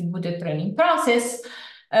the distributed training process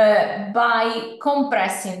by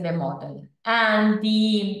compressing the model. And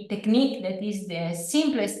the technique that is the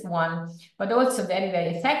simplest one, but also very,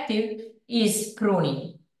 very effective, is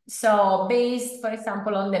pruning. So based, for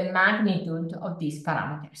example, on the magnitude of these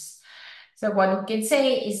parameters. So what we can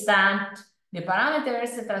say is that the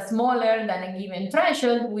parameters that are smaller than a given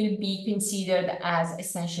threshold will be considered as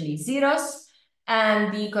essentially zeros,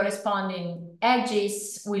 and the corresponding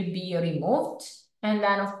edges will be removed. And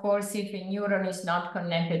then, of course, if a neuron is not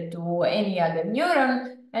connected to any other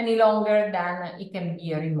neuron any longer, then it can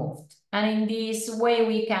be removed. And in this way,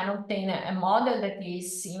 we can obtain a model that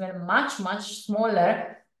is even much, much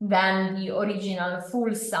smaller than the original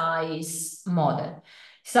full-size model.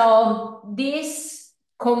 So these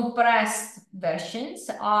compressed versions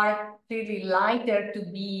are really lighter to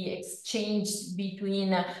be exchanged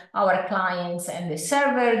between our clients and the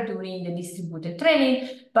server during the distributed training,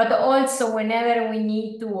 but also whenever we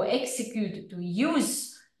need to execute, to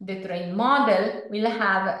use the trained model, we'll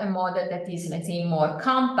have a model that is, let's say, more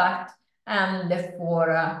compact and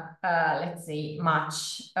therefore, let's say,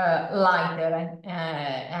 much lighter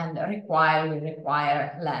and will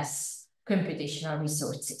require less computational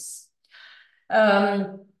resources.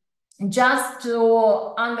 Just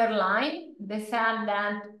to underline the fact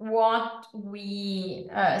that what we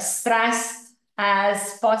stressed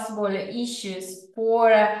as possible issues for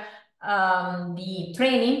the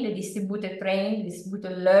training, the distributed training,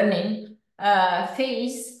 distributed learning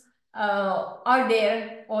phase are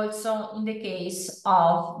there also in the case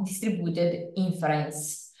of distributed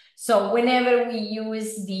inference. So whenever we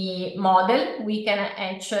use the model, we can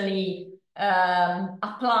actually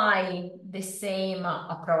apply the same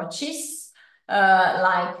approaches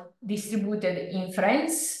like distributed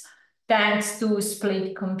inference thanks to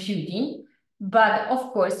split computing. But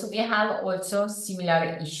of course, we have also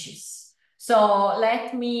similar issues. So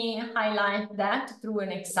let me highlight that through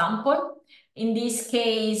an example. In this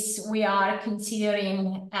case, we are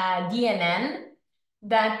considering a DNN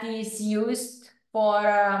that is used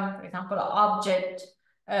for example, object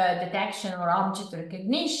detection or object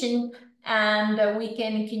recognition. And we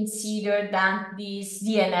can consider that this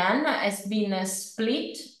DNN has been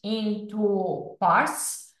split into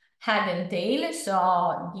parts, head and tail.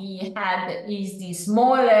 So the head is the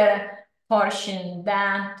smaller portion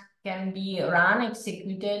that can be run,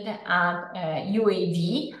 executed at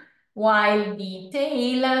UAV, while the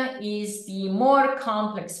tail is the more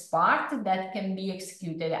complex part that can be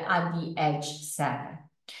executed at the edge server.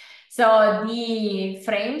 So the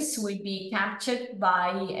frames will be captured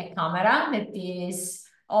by a camera that is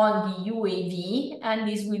on the UAV, and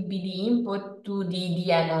this will be the input to the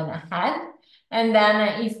DNN head. And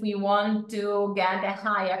then if we want to get a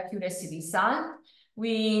high accuracy result,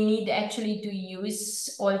 we need actually to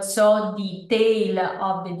use also the tail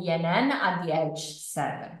of the DNN at the edge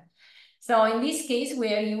server. So in this case,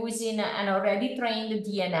 we are using an already trained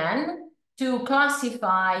DNN to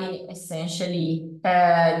classify essentially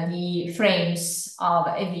the frames of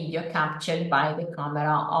a video captured by the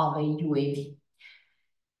camera of a UAV.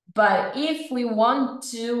 But if we want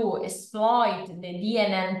to exploit the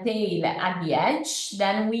DNN tail at the edge,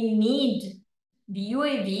 then we need the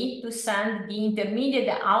UAV to send the intermediate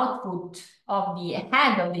output of the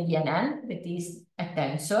head of the DNN, that is a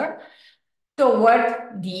tensor,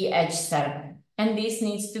 toward the edge server. And this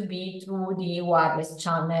needs to be through the wireless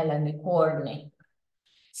channel and the coordinate.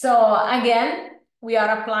 So again, we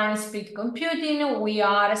are applying split computing. We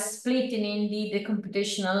are splitting indeed the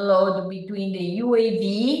computational load between the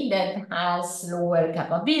UAV that has lower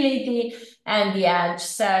capability and the edge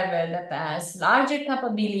server that has larger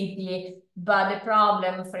capability. But the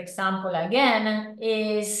problem, for example, again,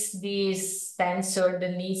 is this tensor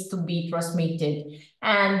that needs to be transmitted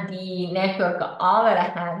and the network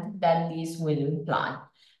overhead that this will imply.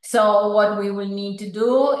 So what we will need to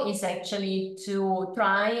do is actually to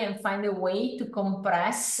try and find a way to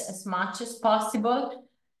compress as much as possible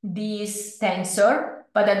this tensor,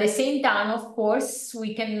 but at the same time, of course,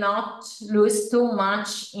 we cannot lose too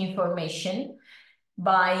much information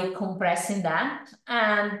by compressing that.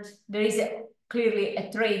 And there is clearly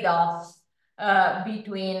a trade-off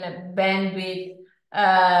between bandwidth,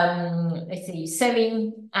 let's say,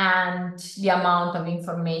 saving and the amount of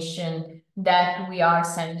information that we are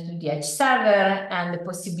sending to the edge server and the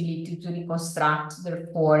possibility to reconstruct,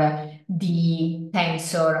 therefore, the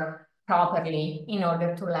tensor properly in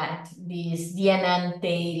order to let this DNN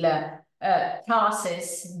tail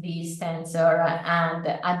process this tensor and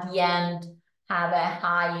at the end have a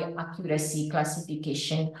high accuracy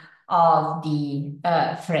classification of the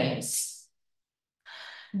frames.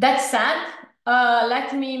 That said,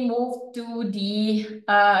 let me move to the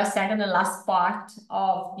second and last part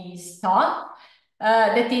of this talk,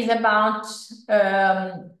 that is about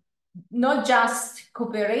not just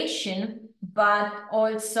cooperation, but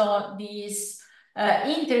also this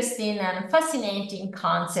interesting and fascinating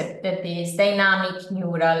concept that is dynamic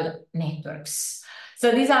neural networks. So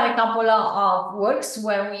these are a couple of works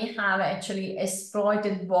where we have actually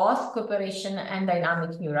exploited both cooperation and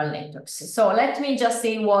dynamic neural networks. So let me just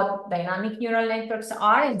say what dynamic neural networks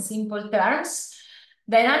are in simple terms.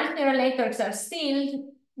 Dynamic neural networks are still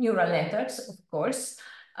neural networks, of course.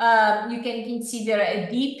 You can consider a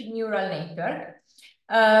deep neural network,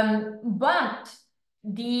 but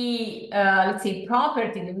the, let's say,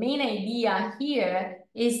 property, the main idea here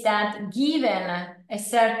is that given a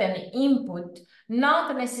certain input,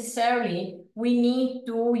 not necessarily we need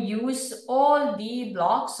to use all the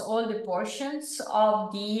blocks, all the portions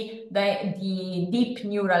of the deep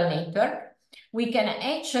neural network. We can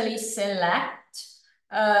actually select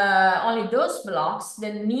only those blocks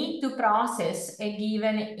that need to process a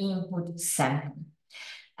given input sample.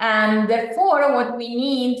 And therefore, what we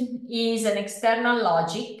need is an external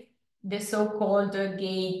logic, the so-called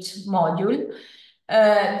gate module,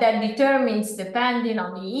 that determines, depending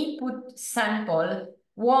on the input sample,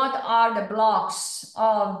 what are the blocks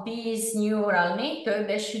of this neural network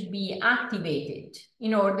that should be activated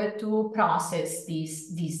in order to process this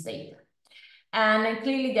data. And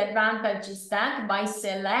clearly the advantage is that by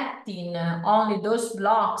selecting only those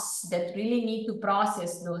blocks that really need to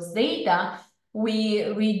process those data, we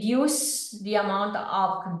reduce the amount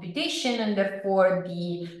of computation and therefore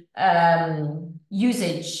the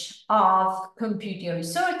usage of computing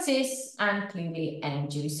resources and clearly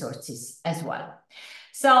energy resources as well.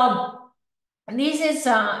 So this is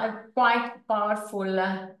a quite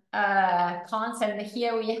powerful concept.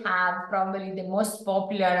 Here we have probably the most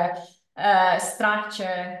popular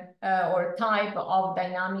structure or type of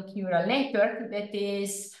dynamic neural network, that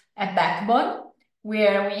is a backbone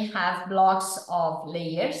where we have blocks of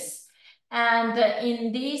layers. And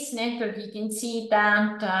in this network, you can see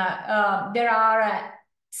that there are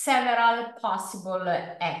several possible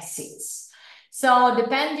exits. So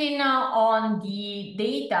depending on the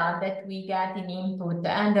data that we get in input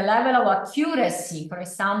and the level of accuracy, for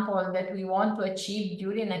example, that we want to achieve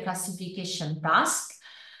during a classification task,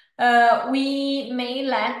 we may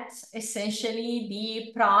let essentially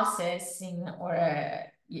the processing or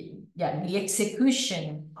the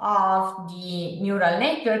execution of the neural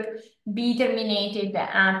network be terminated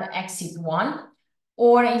at exit 1.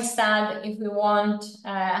 Or instead, if we want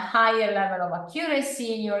a higher level of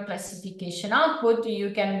accuracy in your classification output,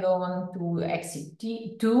 you can go on to exit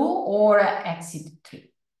 2 or exit 3.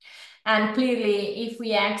 And clearly, if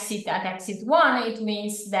we exit at exit 1, it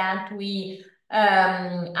means that we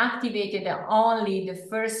activated only the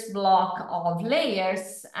first block of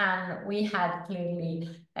layers, and we had clearly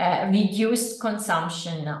reduced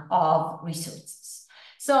consumption of resources.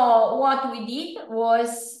 So what we did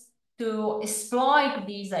was to exploit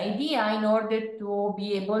this idea in order to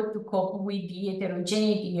be able to cope with the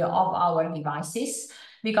heterogeneity of our devices.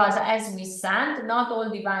 because as we said, not all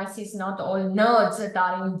devices, not all nodes that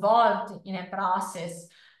are involved in a process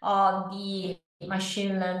of the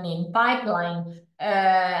machine learning pipeline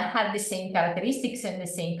have the same characteristics and the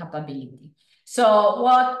same capability. So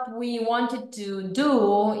what we wanted to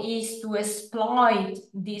do is to exploit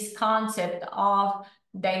this concept of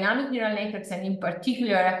dynamic neural networks, and in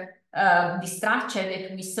particular, the structure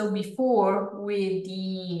that we saw before with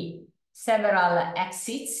the several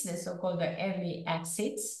exits, the so-called early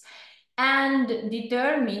exits, and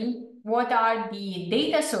determine what are the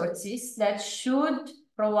data sources that should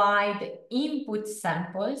provide input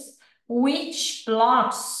samples, which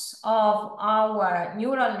blocks of our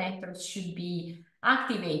neural networks should be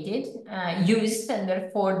activated, used, and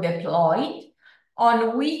therefore deployed,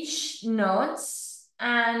 on which nodes,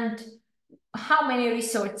 and how many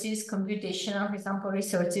resources, computational, for example,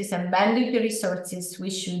 resources and bandwidth resources we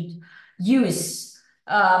should use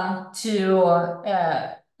to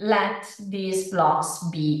let these blocks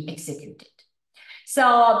be executed.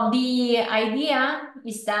 So the idea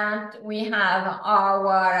is that we have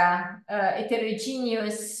our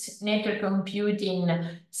heterogeneous network computing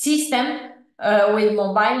system with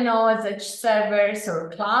mobile nodes, edge servers, or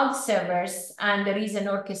cloud servers, and there is an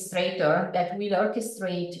orchestrator that will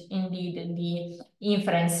orchestrate indeed the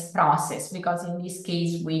inference process, because in this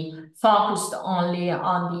case we focused only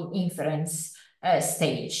on the inference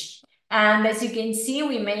stage. And as you can see,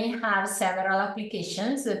 we may have several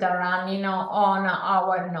applications that are running on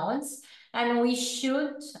our nodes, and we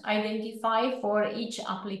should identify for each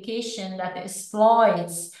application that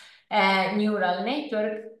exploits a neural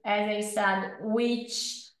network, as I said,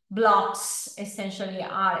 which blocks essentially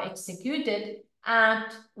are executed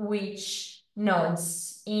at which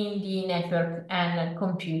nodes in the network and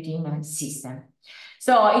computing system.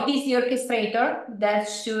 So it is the orchestrator that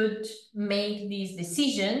should make these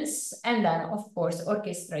decisions and then, of course,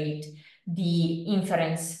 orchestrate the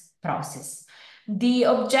inference process. The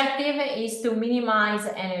objective is to minimize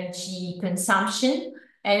energy consumption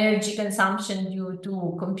due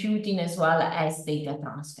to computing as well as data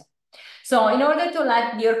transfer. So in order to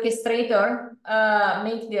let the orchestrator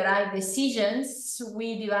make the right decisions,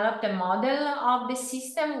 we developed a model of the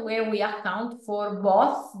system where we account for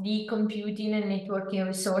both the computing and networking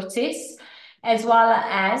resources, as well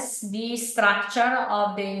as the structure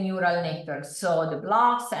of the neural network, so the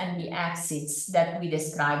blocks and the exits that we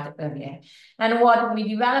described earlier. And what we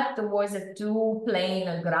developed was a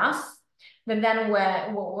two-plane graph that then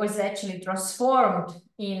was actually transformed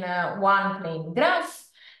in a one-plane graph.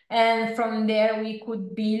 And from there, we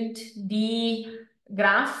could build the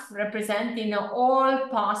graph representing all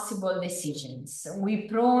possible decisions. We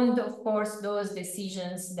pruned, of course, those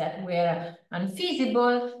decisions that were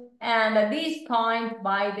unfeasible. And at this point,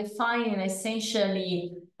 by defining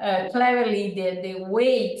essentially cleverly the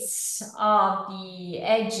weights of the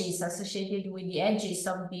edges associated with the edges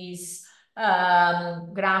of this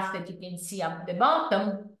graph that you can see at the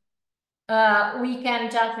bottom, we can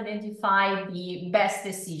just identify the best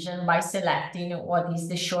decision by selecting what is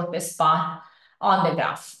the shortest path on the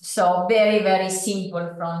graph. So very, very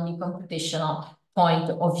simple from the computational point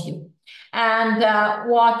of view. And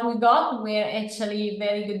what we got were actually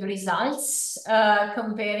very good results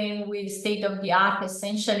comparing with state of the art.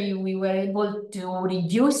 Essentially, we were able to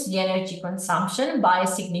reduce the energy consumption by a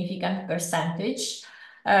significant percentage,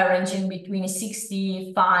 ranging between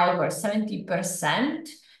 65 or 70%.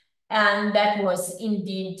 And that was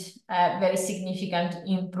indeed a very significant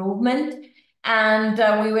improvement. And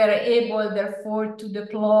we were able, therefore, to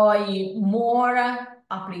deploy more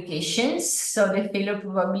applications. So the failure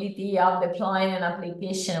probability of deploying an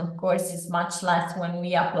application, of course, is much less when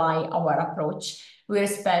we apply our approach with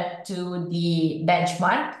respect to the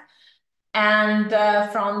benchmark. And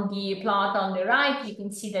from the plot on the right, you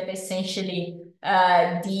can see that essentially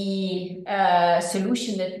the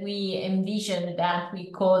solution that we envisioned, that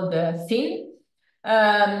we called FIN,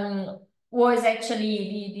 was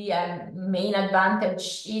actually the main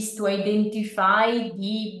advantage is to identify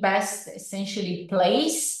the best essentially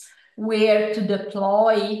place where to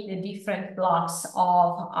deploy the different blocks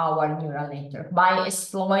of our neural network by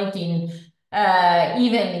exploiting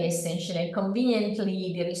evenly, essentially,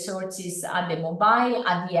 conveniently, the resources at the mobile,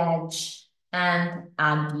 at the edge, and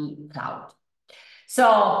at the cloud.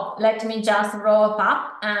 So let me just wrap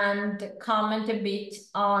up and comment a bit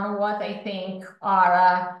on what I think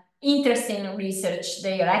are interesting research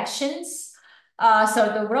directions.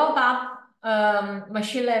 So to wrap up,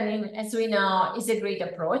 machine learning, as we know, is a great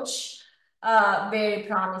approach. Very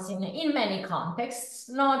promising in many contexts,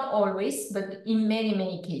 not always, but in many,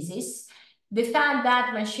 many cases. The fact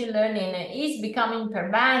that machine learning is becoming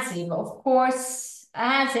pervasive, of course,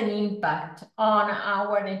 has an impact on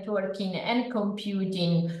our networking and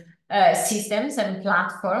computing systems and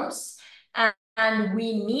platforms, and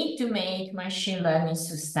we need to make machine learning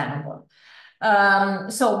sustainable.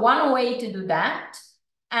 So one way to do that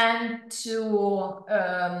and to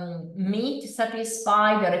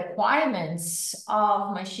satisfy the requirements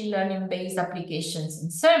of machine learning-based applications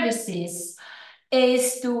and services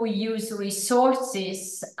is to use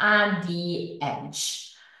resources at the edge.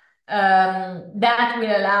 That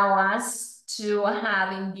will allow us to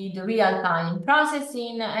have indeed real-time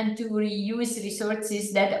processing and to reuse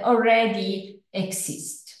resources that already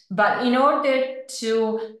exist. But in order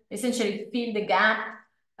to essentially fill the gap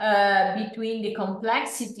between the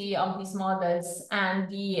complexity of these models and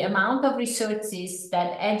the amount of resources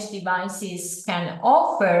that edge devices can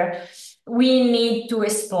offer, we need to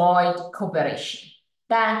exploit cooperation.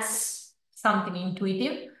 That's something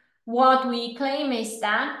intuitive. What we claim is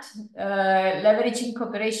that leveraging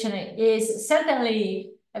cooperation is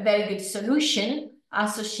certainly a very good solution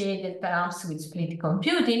associated perhaps with split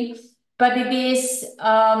computing, but it is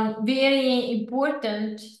very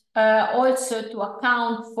important also to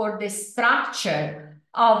account for the structure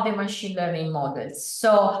of the machine learning models.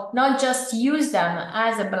 So not just use them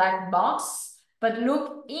as a black box, but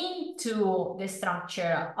look into the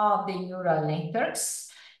structure of the neural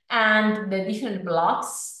networks and the different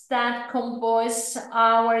blocks that compose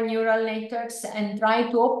our neural networks and try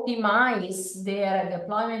to optimize their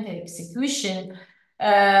deployment and execution,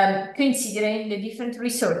 considering the different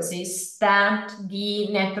resources that the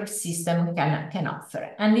network system can offer.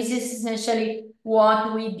 And this is essentially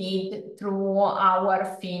what we did through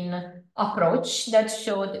our FIN approach that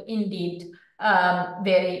showed indeed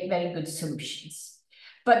very, very good solutions.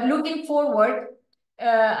 But looking forward,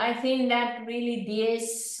 I think that really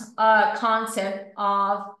this concept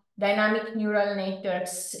of dynamic neural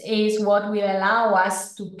networks is what will allow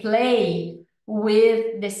us to play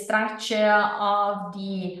with the structure of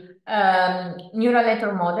the neural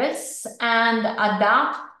network models and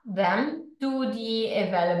adapt them to the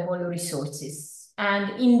available resources.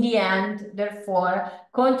 And in the end, therefore,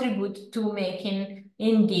 contribute to making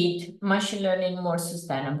indeed machine learning more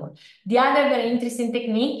sustainable. The other very interesting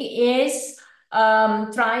technique is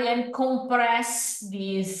try and compress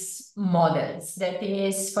these models. That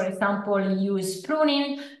is, for example, use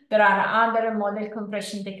pruning. There are other model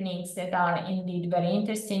compression techniques that are indeed very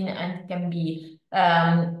interesting and can be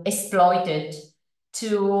exploited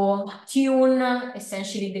to tune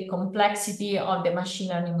essentially the complexity of the machine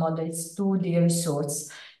learning models to the resource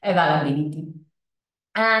availability.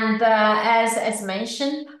 And as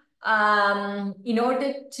mentioned, in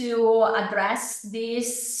order to address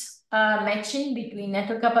this matching between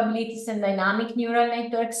network capabilities and dynamic neural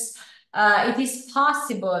networks, it is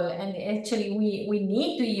possible, and actually we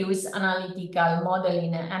need to use analytical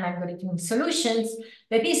modeling and algorithmic solutions.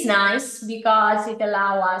 That is nice because it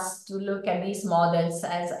allows us to look at these models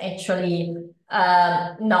as actually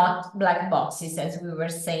not black boxes, as we were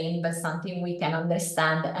saying, but something we can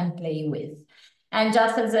understand and play with. And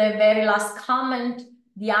just as a very last comment,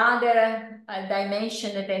 the other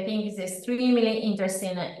dimension that I think is extremely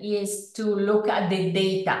interesting is to look at the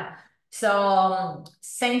data. So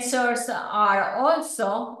sensors are also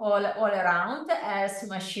all around as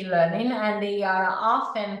machine learning, and they are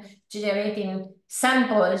often generating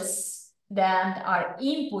samples that are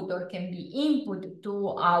input or can be input to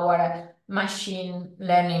our machine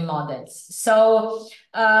learning models. So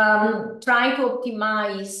try to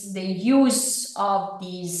optimize the use of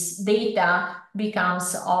these data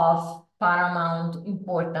becomes of paramount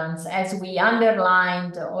importance, as we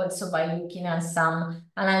underlined also by looking at some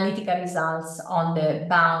analytical results on the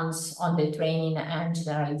bounds on the training and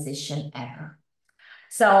generalization error.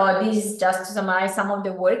 So this is just to summarize some of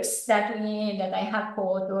the works that I have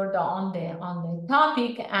co-authored on the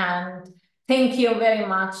topic, and thank you very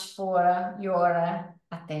much for your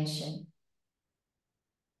attention.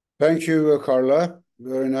 Thank you, Carla.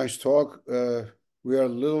 Very nice talk. We are a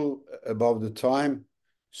little above the time.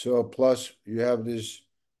 So plus you have this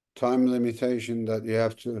time limitation that you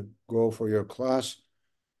have to go for your class.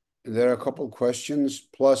 There are a couple questions.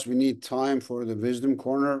 Plus we need time for the wisdom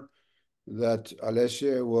corner that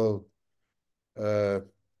Alessia will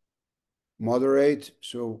moderate.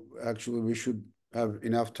 So actually we should have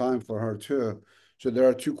enough time for her too. So there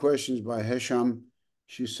are two questions by Hesham.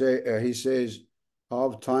 He says,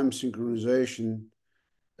 how time synchronization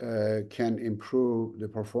can improve the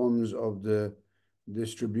performance of the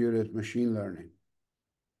distributed machine learning?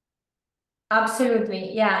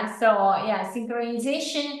 Absolutely, yeah. So yeah,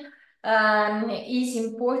 synchronization is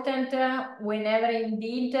important whenever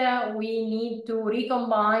indeed we need to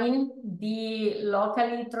recombine the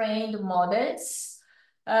locally trained models,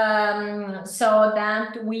 so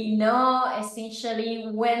that we know essentially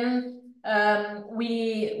when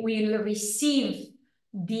we will receive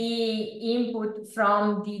the input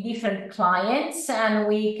from the different clients, and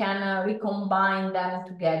we can recombine them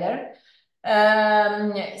together.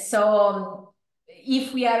 So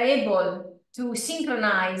if we are able to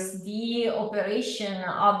synchronize the operation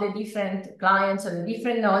of the different clients or the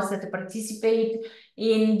different nodes that participate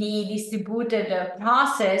in the distributed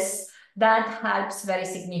process, that helps very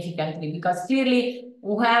significantly, because clearly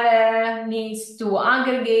whoever needs to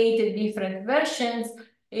aggregate different versions,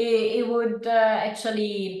 it would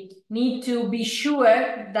actually need to be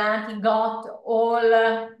sure that he got all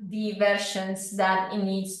the versions that he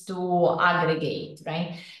needs to aggregate,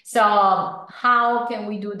 right? So how can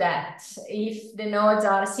we do that? If the nodes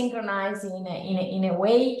are synchronized in a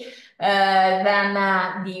way, then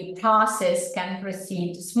the process can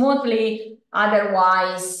proceed smoothly.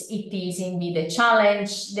 Otherwise, it is indeed a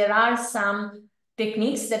challenge. There are some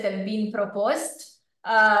techniques that have been proposed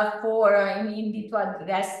for indeed to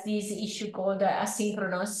address this issue called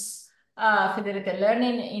asynchronous federated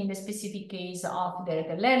learning in the specific case of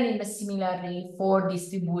federated learning, but similarly for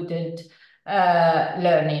distributed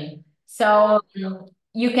learning. So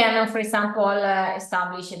you can, for example,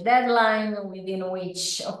 establish a deadline within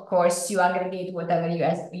which, of course, you aggregate whatever you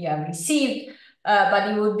have received, but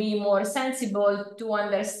it would be more sensible to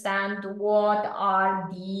understand what are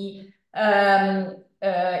the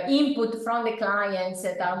input from the clients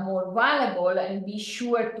that are more valuable, and be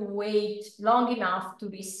sure to wait long enough to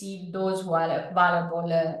receive those valuable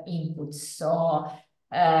inputs. So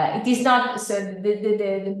it is not so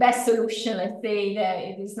the best solution, let's say, that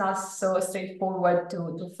it is not so straightforward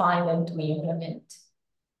to find and to implement.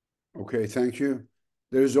 Okay, thank you.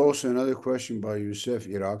 There's also another question by Youssef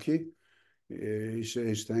Iraqi. He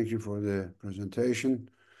says, thank you for the presentation.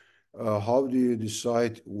 How do you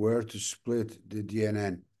decide where to split the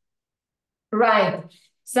DNN? Right.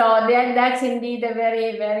 So that's indeed a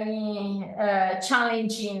very, very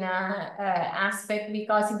challenging aspect,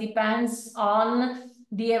 because it depends on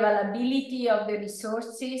the availability of the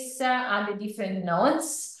resources at the different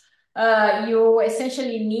nodes. You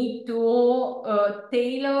essentially need to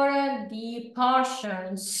tailor the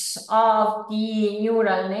portions of the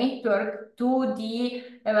neural network to the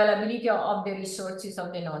availability of the resources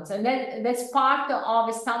of the nodes. And that's part of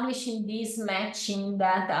establishing this matching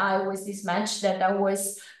that this match that I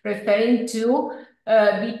was referring to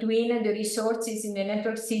between the resources in the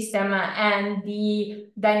network system and the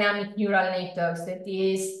dynamic neural networks. That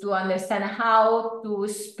is, to understand how to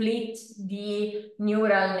split the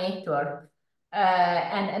neural network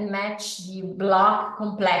and match the block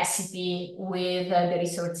complexity with the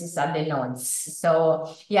resources at the nodes. So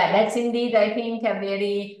yeah, that's indeed, I think, a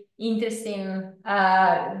very interesting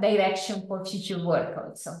direction for future work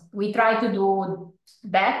also. We try to do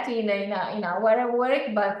that in our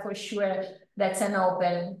work, but for sure that's an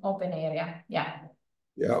open area. Yeah.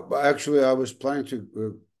 Yeah, but actually I was planning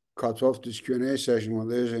to cut off this Q&A session when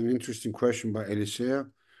there's an interesting question by Elisea.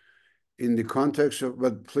 In the context of,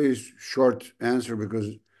 but please short answer because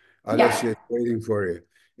Alessia is waiting for you.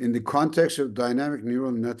 In the context of dynamic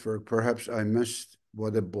neural network, perhaps I missed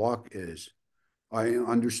what a block is. I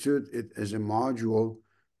understood it as a module.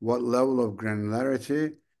 What level of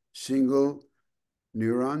granularity, single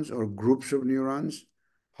neurons or groups of neurons,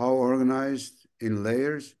 how organized in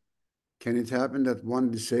layers? Can it happen that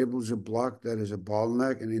one disables a block that is a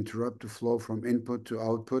bottleneck and interrupt the flow from input to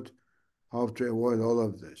output? How to avoid all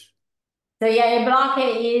of this? So yeah, a block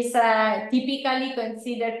is typically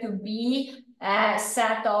considered to be a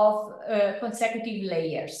set of consecutive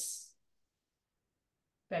layers.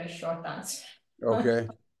 Very short answer. Okay.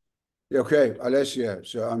 Okay, Alessia,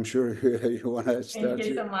 so I'm sure you want to start. Thank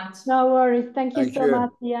you so much. No worries. Thank you Thank so you.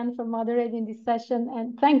 much, Ian, for moderating this session.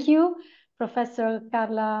 And thank you, Professor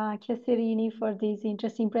Carla Chiaserini, for this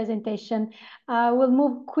interesting presentation. We'll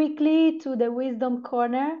move quickly to the Wisdom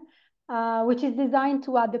Corner, which is designed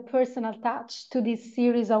to add a personal touch to this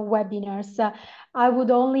series of webinars. I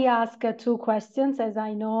would only ask two questions, as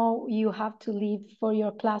I know you have to leave for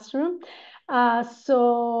your classroom.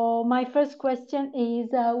 So my first question is,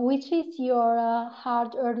 which is your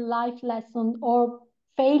hard-earned life lesson or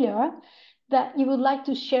failure that you would like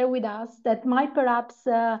to share with us that might perhaps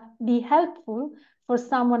be helpful for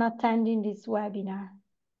someone attending this webinar?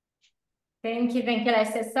 Thank you,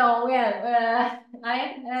 Lester. So,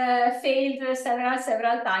 I failed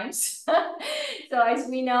several times. So, as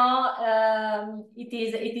we know, it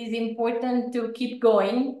is important to keep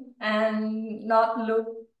going and not look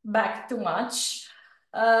back too much.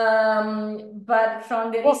 But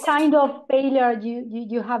from the What research, kind of failure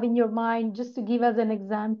you have in your mind, just to give us an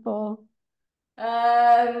example?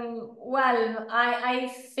 well,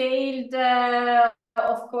 I failed,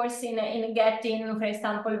 of course, in getting, for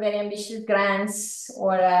example, very ambitious grants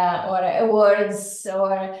or awards,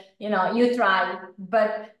 or you try,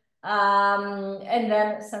 but and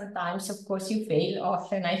then sometimes, of course, you fail.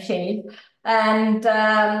 Often I fail, and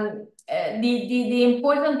the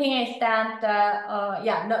important thing is that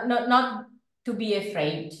yeah, not to be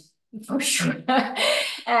afraid, for sure.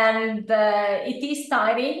 And it is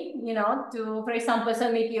tiring, to, for example,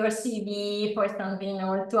 submit your CV for something,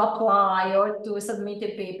 or to apply, or to submit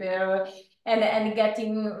a paper, and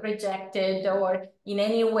getting rejected or in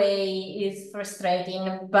any way is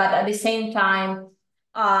frustrating. But at the same time,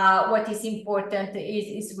 what is important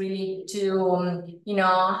is really to,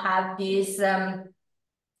 have this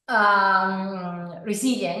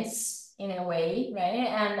resilience in a way, right?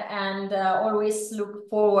 And always look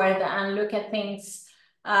forward and look at things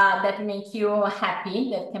that make you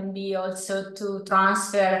happy, that can be also to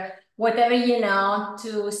transfer whatever you know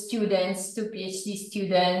to students, to PhD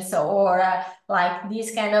students, or like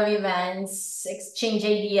these kind of events, exchange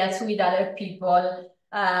ideas with other people,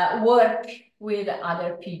 work with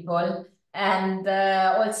other people. And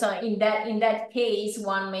also in that case,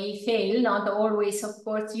 one may fail. Not always, of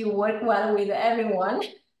course, you work well with everyone.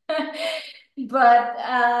 But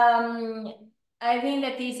I think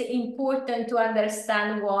that it's important to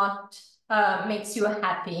understand what makes you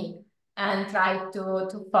happy, and try to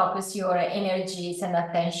focus your energies and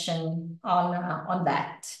attention on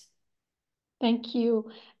that. Thank you.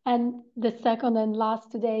 And the second and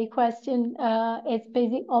last today question is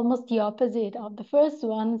basically almost the opposite of the first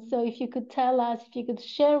one. So if you could tell us, if you could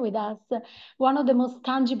share with us one of the most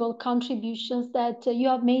tangible contributions that you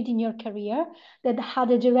have made in your career that had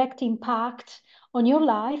a direct impact on your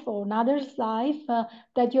life or on others' life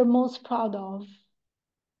that you're most proud of.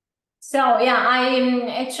 So yeah, I'm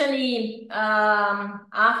actually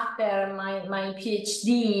after my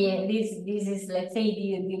PhD, this is, let's say,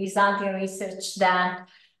 the resulting research that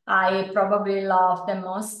I probably love the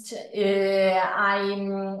most.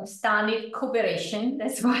 I studied cooperation.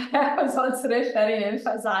 That's why I was also referring,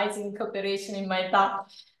 emphasizing cooperation in my talk.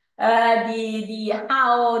 The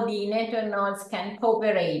how the network nodes can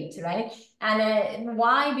cooperate, right? And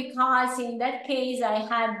why? Because in that case, I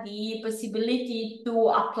had the possibility to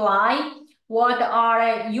apply what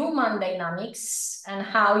are human dynamics and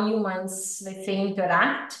how humans, let's say,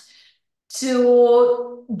 interact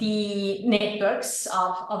to the networks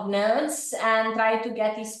of nodes, and try to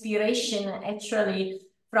get inspiration actually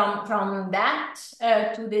from that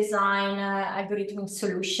to design algorithmic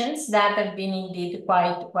solutions that have been indeed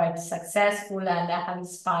quite successful, and have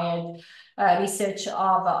inspired research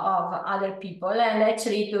of other people. And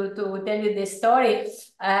actually, to tell you the story,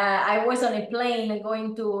 I was on a plane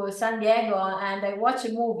going to San Diego, and I watched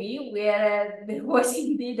a movie where there was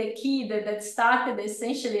indeed a kid that started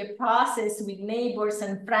essentially a process with neighbors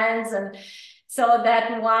and friends, and so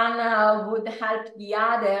that one would help the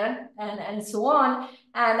other, and so on.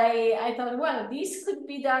 And I thought, well, this could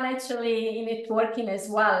be done actually in networking as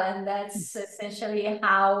well. And that's essentially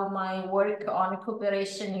how my work on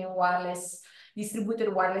cooperation in wireless,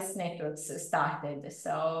 distributed wireless networks started.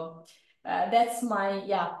 So that's my,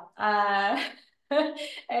 yeah. I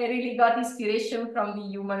really got inspiration from the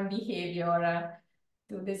human behavior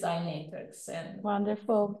to design networks. And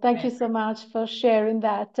Wonderful. Thank you so much for sharing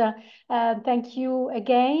that. Thank you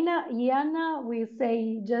again, Ian. We'll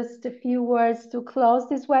say just a few words to close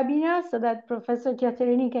this webinar so that Professor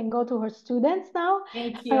Chiaterini can go to her students now.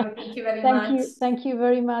 Thank you. Thank you very Thank much. you. Thank you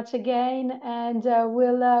very much again. And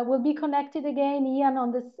we'll be connected again, Ian,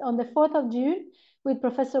 on the 4th of June with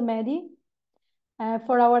Professor Mehdi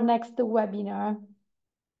for our next webinar.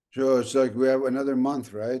 So it's like we have another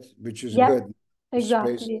month, right? Which is Yeah, good. Space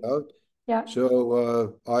exactly. out. Yeah.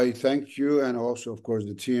 So I thank you, and also, of course,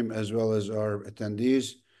 the team as well as our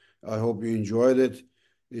attendees. I hope you enjoyed it.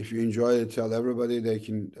 If you enjoyed it, tell everybody they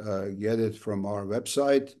can get it from our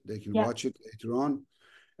website. They can watch it later on.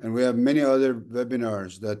 And we have many other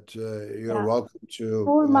webinars that you're welcome to.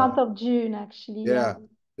 Full month of June, actually. Yeah.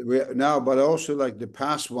 Now, but also like the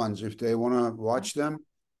past ones, if they want to watch them,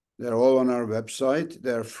 they're all on our website.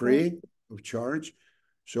 They're free of charge.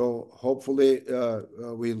 So hopefully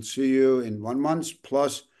we'll see you in 1 month.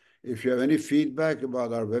 Plus, if you have any feedback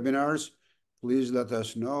about our webinars, please let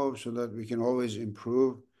us know so that we can always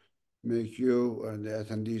improve, make you and the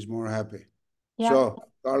attendees more happy. Yeah. So,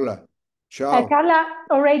 Carla, ciao. Carla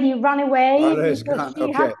already run away Carla is because gone. she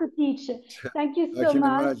Okay. has to teach. Thank you I so can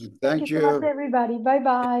much. imagine. Thank Thank you so much, you. everybody.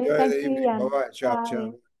 Bye-bye. Enjoy Thank the you, evening. Ian. Bye-bye. Ciao, Bye.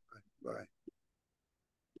 ciao. Bye.